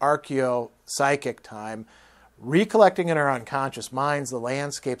and archaeopsychic time, recollecting in our unconscious minds the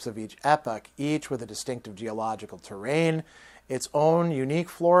landscapes of each epoch, each with a distinctive geological terrain, its own unique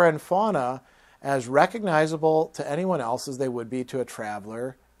flora and fauna, as recognizable to anyone else as they would be to a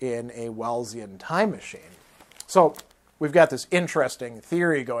traveler in a Wellesian time machine. So we've got this interesting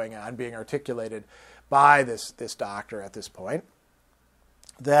theory going on being articulated by this doctor at this point,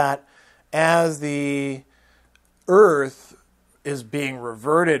 that as the Earth is being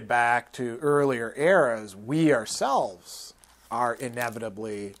reverted back to earlier eras, we ourselves are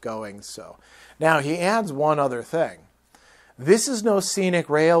inevitably going so. Now, he adds one other thing. This is no scenic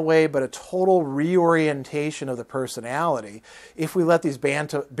railway, but a total reorientation of the personality. If we let these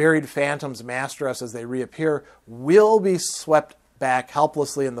buried phantoms master us as they reappear, we'll be swept back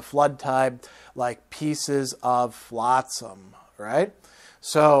helplessly in the flood tide like pieces of flotsam, right?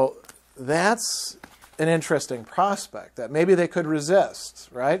 So that's an interesting prospect, that maybe they could resist,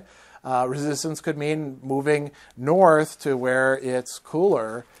 right? Resistance could mean moving north to where it's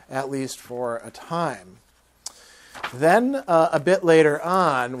cooler, at least for a time. Then a bit later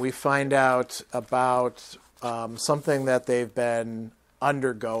on, we find out about something that they've been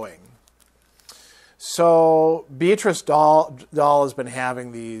undergoing. So Beatrice Dahl has been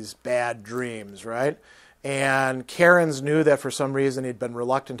having these bad dreams, right? And Cairns knew that for some reason he'd been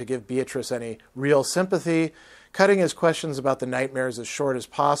reluctant to give Beatrice any real sympathy, cutting his questions about the nightmares as short as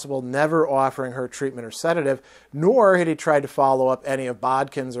possible, never offering her treatment or sedative, nor had he tried to follow up any of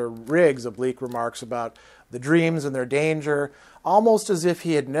Bodkin's or Riggs' oblique remarks about the dreams and their danger, almost as if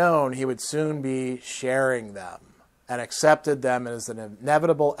he had known he would soon be sharing them and accepted them as an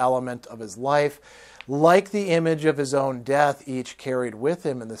inevitable element of his life, like the image of his own death each carried with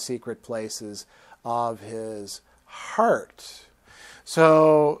him in the secret places of his heart.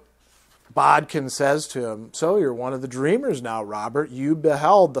 So Bodkin says to him, so you're one of the dreamers now, Robert. You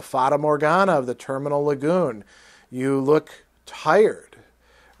beheld the Fata Morgana of the terminal lagoon. You look tired,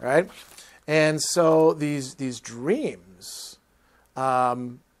 right? And so these dreams are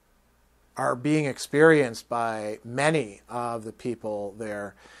being experienced by many of the people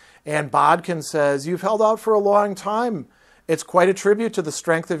there. And Bodkin says, you've held out for a long time. It's quite a tribute to the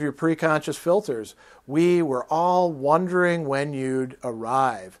strength of your preconscious filters. We were all wondering when you'd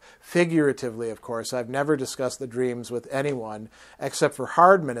arrive. Figuratively, of course. I've never discussed the dreams with anyone except for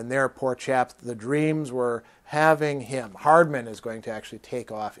Hardman, and there, poor chap, the dreams were having him. Hardman is going to actually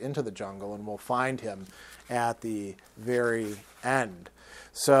take off into the jungle, and we'll find him at the very end.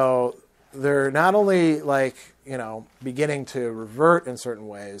 So they're not only beginning to revert in certain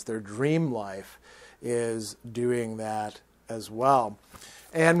ways, their dream life is doing that as well.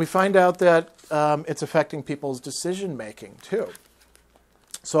 And we find out that it's affecting people's decision-making, too.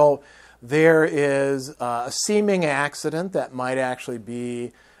 So there is a seeming accident that might actually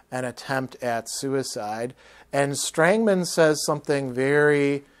be an attempt at suicide. And Strangman says something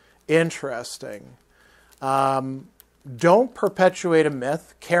very interesting. Don't perpetuate a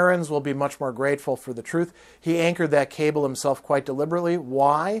myth. Cairns will be much more grateful for the truth. He anchored that cable himself quite deliberately.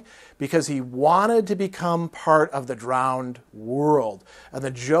 Why? Because he wanted to become part of the drowned world. And the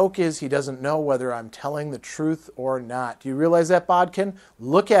joke is he doesn't know whether I'm telling the truth or not. Do you realize that, Bodkin?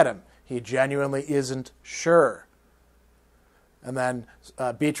 Look at him. He genuinely isn't sure. And then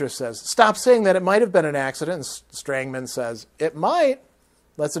Beatrice says, stop saying that it might have been an accident. And Strangman says, it might.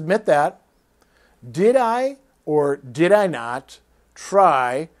 Let's admit that. Did I or did I not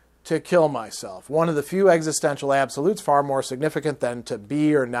try to kill myself. One of the few existential absolutes far more significant than to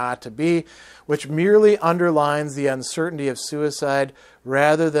be or not to be, which merely underlines the uncertainty of suicide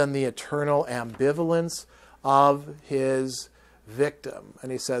rather than the eternal ambivalence of his victim.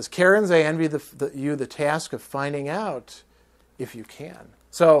 And he says, Karen's, I envy you the task of finding out if you can.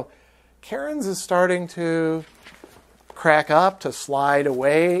 So Karen's is starting to crack up, to slide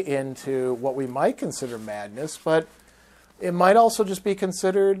away into what we might consider madness, but it might also just be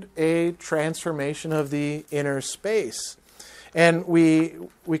considered a transformation of the inner space. And we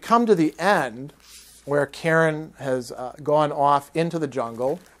come to the end where Karen has gone off into the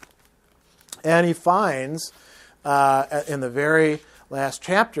jungle, and he finds, in the very last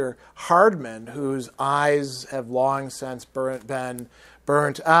chapter, Hardman, whose eyes have long since been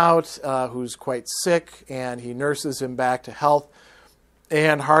burnt out, who's quite sick, and he nurses him back to health.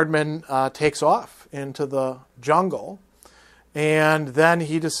 And Hardman takes off into the jungle, and then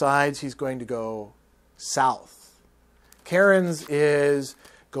he decides he's going to go south. Karen's is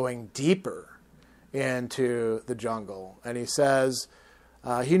going deeper into the jungle, and he says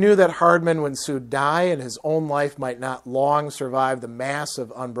he knew that Hardman would soon die, and his own life might not long survive the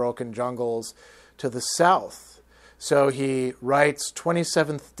massive unbroken jungles to the south. So he writes,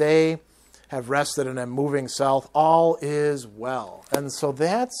 27th day, have rested and am moving south, all is well. And so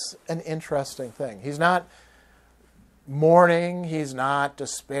that's an interesting thing. He's not mourning, he's not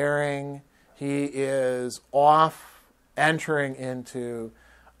despairing, he is off, entering into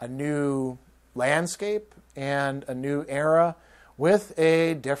a new landscape and a new era with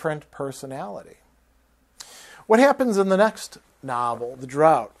a different personality. What happens in the next novel, The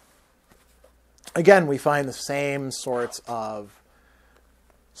Drought? Again, we find the same sorts of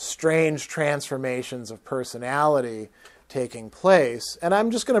strange transformations of personality taking place. And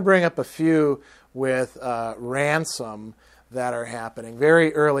I'm just going to bring up a few with Ransom that are happening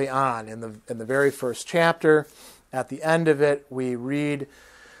very early on in the very first chapter. At the end of it, we read,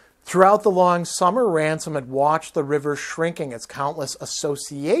 throughout the long summer, Ransom had watched the river shrinking, its countless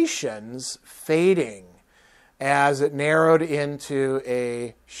associations fading as it narrowed into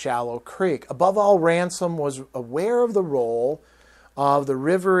a shallow creek. Above all, Ransom was aware of the role of the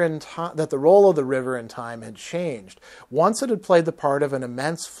river in time, that the role of the river in time had changed. Once it had played the part of an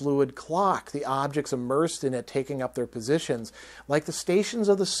immense fluid clock, the objects immersed in it taking up their positions, like the stations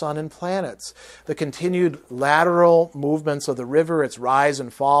of the sun and planets. The continued lateral movements of the river, its rise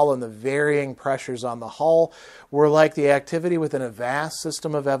and fall, and the varying pressures on the hull were like the activity within a vast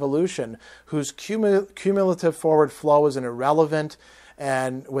system of evolution, whose cumulative forward flow is an irrelevant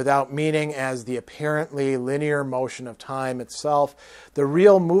and without meaning as the apparently linear motion of time itself. The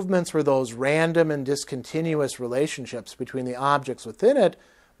real movements were those random and discontinuous relationships between the objects within it,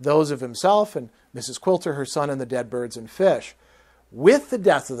 those of himself and Mrs. Quilter, her son, and the dead birds and fish. With the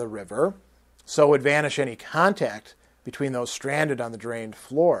death of the river, so would vanish any contact between those stranded on the drained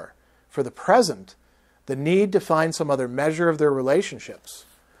floor. For the present, the need to find some other measure of their relationships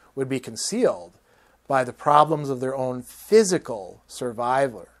would be concealed by the problems of their own physical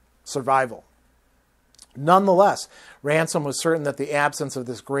survival. Nonetheless, Ransom was certain that the absence of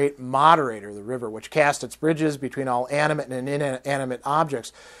this great moderator, the river, which cast its bridges between all animate and inanimate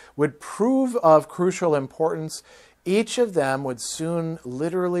objects, would prove of crucial importance. Each of them would soon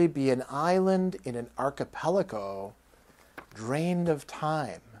literally be an island in an archipelago drained of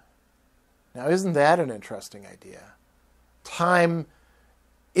time. Now, isn't that an interesting idea? Time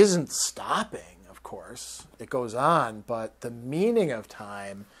isn't stopping. Of course, it goes on, but the meaning of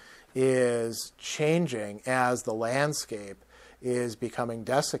time is changing as the landscape is becoming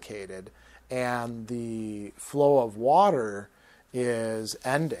desiccated and the flow of water is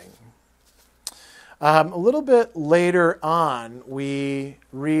ending. A little bit later on, we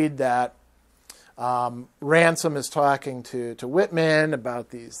read that Ransom is talking to Whitman about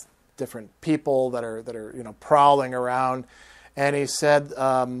these different people that are prowling around, and he said.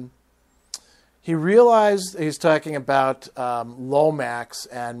 He realized, he's talking about Lomax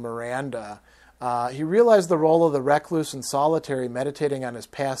and Miranda, he realized the role of the recluse and solitary meditating on his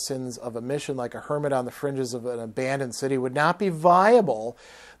past sins of omission like a hermit on the fringes of an abandoned city would not be viable.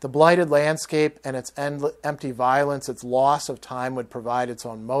 The blighted landscape and its empty violence, its loss of time would provide its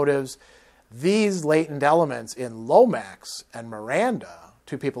own motives. These latent elements in Lomax and Miranda,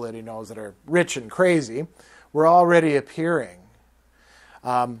 two people that he knows that are rich and crazy, were already appearing.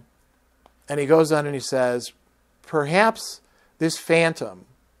 And he goes on and he says, perhaps this phantom,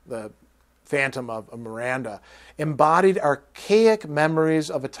 the phantom of Miranda, embodied archaic memories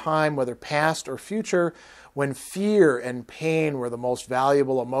of a time, whether past or future, when fear and pain were the most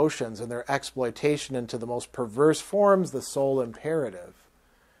valuable emotions and their exploitation into the most perverse forms the sole imperative.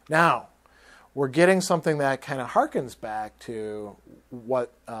 Now, we're getting something that kind of harkens back to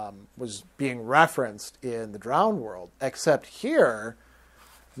what was being referenced in the Drowned World, except here,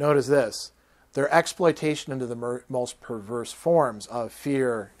 notice this, their exploitation into the most perverse forms of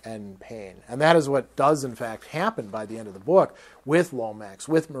fear and pain. And that is what does, in fact, happen by the end of the book with Lomax,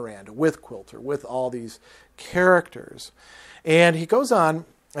 with Miranda, with Quilter, with all these characters. And he goes on,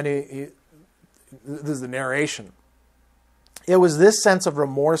 and this is the narration. It was this sense of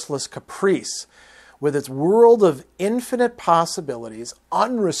remorseless caprice, with its world of infinite possibilities,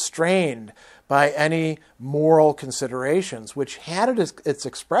 unrestrained by any moral considerations, which had its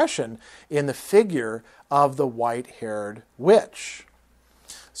expression in the figure of the white-haired witch.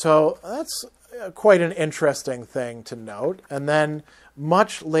 So that's quite an interesting thing to note. And then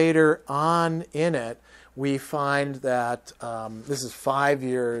much later on in it, we find that this is 5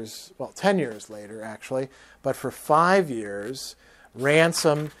 years, well, 10 years later, actually, but for 5 years,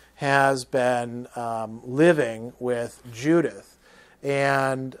 Ransom has been living with Judith.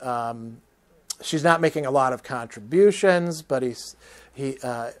 And she's not making a lot of contributions, but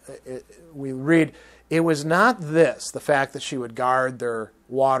we read, it was not this, the fact that she would guard their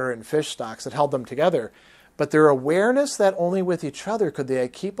water and fish stocks that held them together, but their awareness that only with each other could they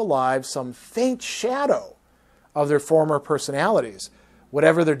keep alive some faint shadow of their former personalities,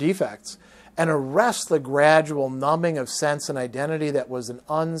 whatever their defects, and arrest the gradual numbing of sense and identity that was an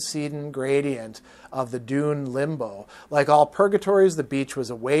unseen gradient of the dune limbo. Like all purgatories, the beach was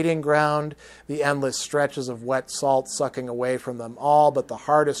a waiting ground, the endless stretches of wet salt sucking away from them all, but the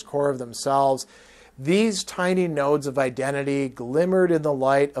hardest core of themselves. These tiny nodes of identity glimmered in the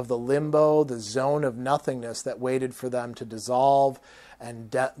light of the limbo, the zone of nothingness that waited for them to dissolve and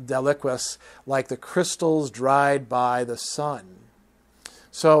deliquesce like the crystals dried by the sun.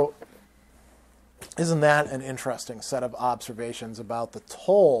 So, isn't that an interesting set of observations about the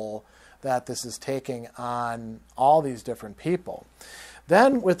toll that this is taking on all these different people?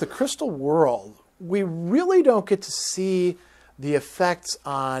 Then with the crystal world, we really don't get to see the effects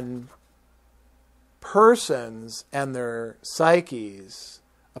on persons and their psyches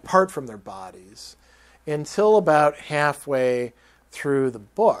apart from their bodies until about halfway through the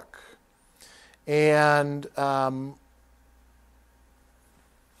book. And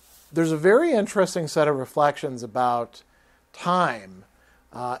there's a very interesting set of reflections about time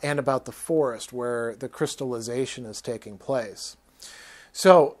and about the forest where the crystallization is taking place.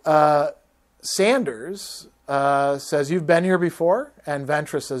 So Sanders says, "You've been here before?" And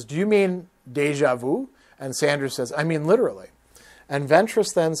Ventris says, "Do you mean déjà vu?" And Sanders says, "I mean literally." And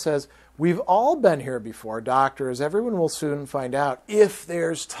Ventris then says, "We've all been here before, Doctor, as everyone will soon find out, if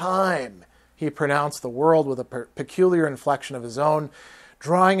there's time." He pronounced the world with a peculiar inflection of his own,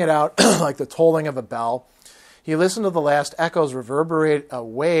 drawing it out like the tolling of a bell. He listened to the last echoes reverberate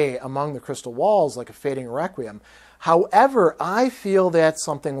away among the crystal walls like a fading requiem. "However, I feel that's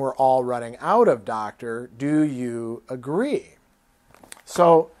something we're all running out of, Doctor. Do you agree?"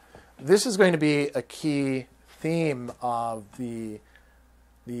 So this is going to be a key theme of the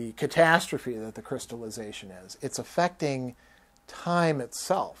catastrophe that the crystallization is. It's affecting time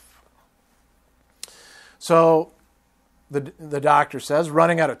itself. So the doctor says,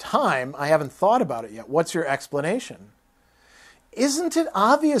 "Running out of time? I haven't thought about it yet. What's your explanation?" "Isn't it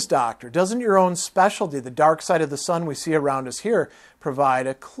obvious, Doctor? Doesn't your own specialty, the dark side of the sun we see around us here, provide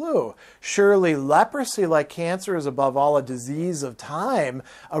a clue? Surely leprosy, like cancer, is above all a disease of time,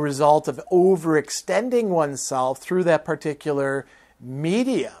 a result of overextending oneself through that particular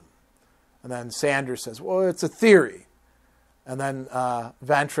medium." And then Sanders says, "Well, it's a theory." And then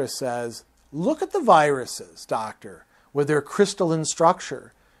Ventris says, "Look at the viruses, Doctor, with their crystalline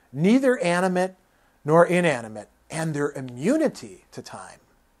structure, neither animate nor inanimate, and their immunity to time.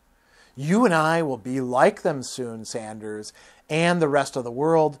 You and I will be like them soon, Sanders, and the rest of the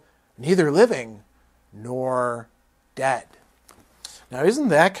world, neither living nor dead." Now, isn't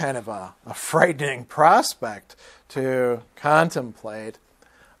that kind of a frightening prospect to contemplate?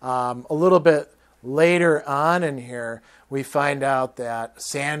 A little bit later on in here, we find out that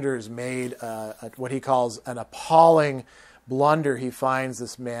Sanders made what he calls an appalling blunder. He finds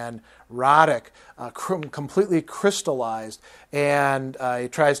this man, Roddick, completely crystallized, and he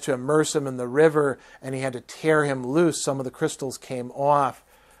tries to immerse him in the river, and he had to tear him loose. Some of the crystals came off.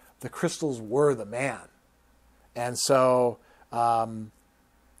 The crystals were the man. And so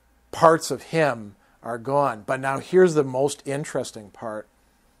parts of him are gone. But now here's the most interesting part.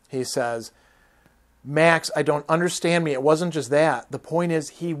 He says, "Max, I don't understand me. It wasn't just that. The point is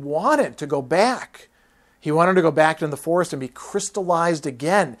he wanted to go back. He wanted to go back into the forest and be crystallized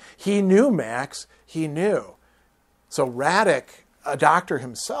again. He knew, Max. He knew." So Raddick a doctor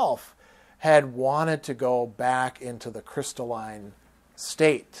himself, had wanted to go back into the crystalline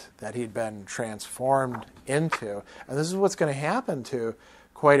state that he'd been transformed into. And this is what's going to happen to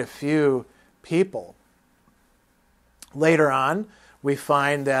quite a few people. Later on, we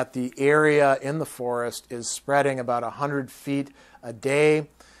find that the area in the forest is spreading about 100 feet a day,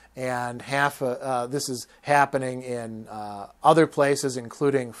 and this is happening in other places,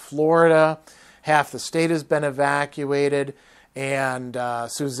 including Florida. Half the state has been evacuated, and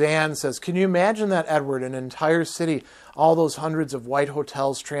Suzanne says, "Can you imagine that, Edward? An entire city, all those hundreds of white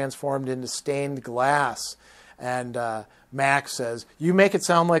hotels transformed into stained glass." And Max says, "You make it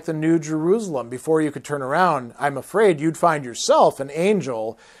sound like the New Jerusalem. Before you could turn around, I'm afraid you'd find yourself an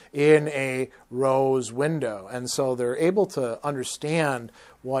angel in a rose window." And so they're able to understand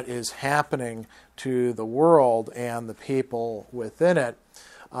what is happening to the world and the people within it.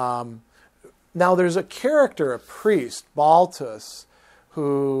 Now there's a character, a priest, Baltus,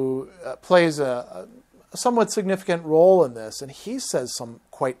 who plays a somewhat significant role in this, and he says some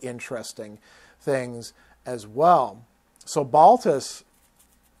quite interesting things as well. So Baltus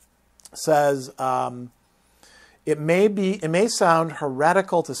says, it may sound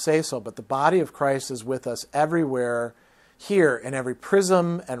heretical to say so, but the body of Christ is with us everywhere, here in every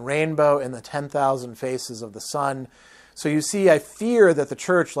prism and rainbow, in the 10,000 faces of the sun. So you see, I fear that the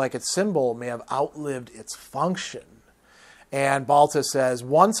church, like its symbol, may have outlived its function. And Baltus says,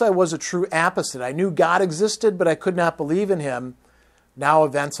 "Once I was a true apostate. I knew God existed, but I could not believe in him. Now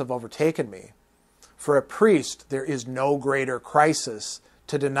events have overtaken me. For a priest, there is no greater crisis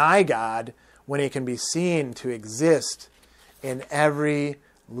to deny God when he can be seen to exist in every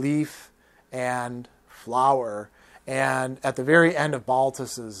leaf and flower." And at the very end of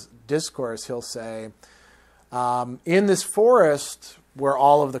Baltus's discourse, he'll say, in this forest where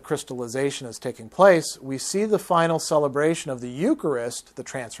all of the crystallization is taking place, we see the final celebration of the Eucharist, the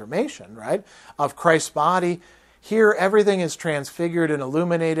transformation, right, of Christ's body. Here, everything is transfigured and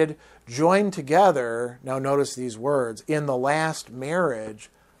illuminated, joined together, now notice these words, in the last marriage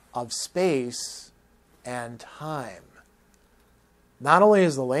of space and time. Not only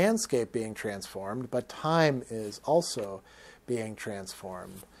is the landscape being transformed, but time is also being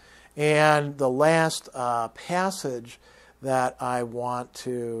transformed. And the last passage that I want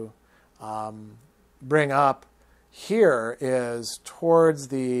to bring up here is towards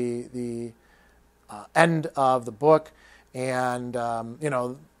the end of the book, and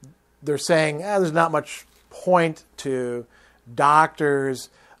they're saying there's not much point to doctors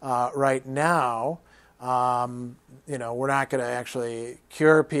right now. We're not going to actually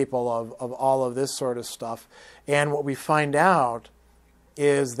cure people of all of this sort of stuff. And what we find out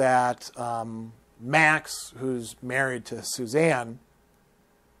is that Max, who's married to Suzanne,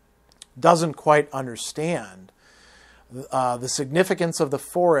 doesn't quite understand the significance of the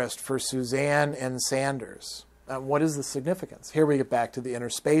forest for Suzanne and Sanders. What is the significance? Here we get back to the inner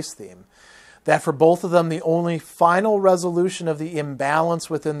space theme. That for both of them, the only final resolution of the imbalance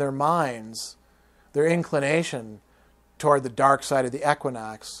within their minds, their inclination toward the dark side of the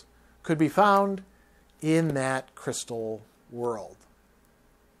equinox, could be found in that crystal world.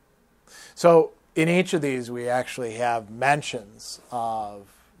 So in each of these, we actually have mentions of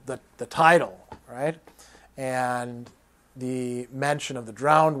the title, right? And the mention of the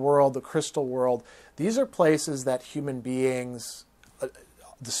drowned world, the crystal world. These are places that human beings,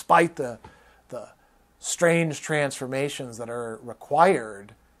 despite the strange transformations that are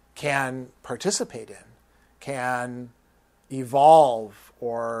required, can participate in, can evolve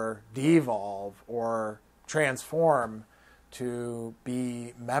or devolve or transform to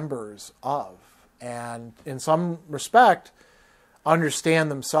be members of, and in some respect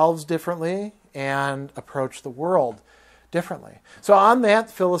understand themselves differently and approach the world differently. So on that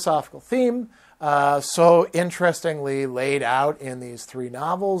philosophical theme, so interestingly laid out in these three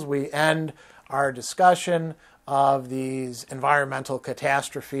novels, we end our discussion of these environmental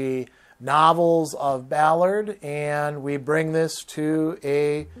catastrophe novels of Ballard, and we bring this to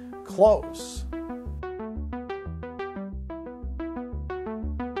a close.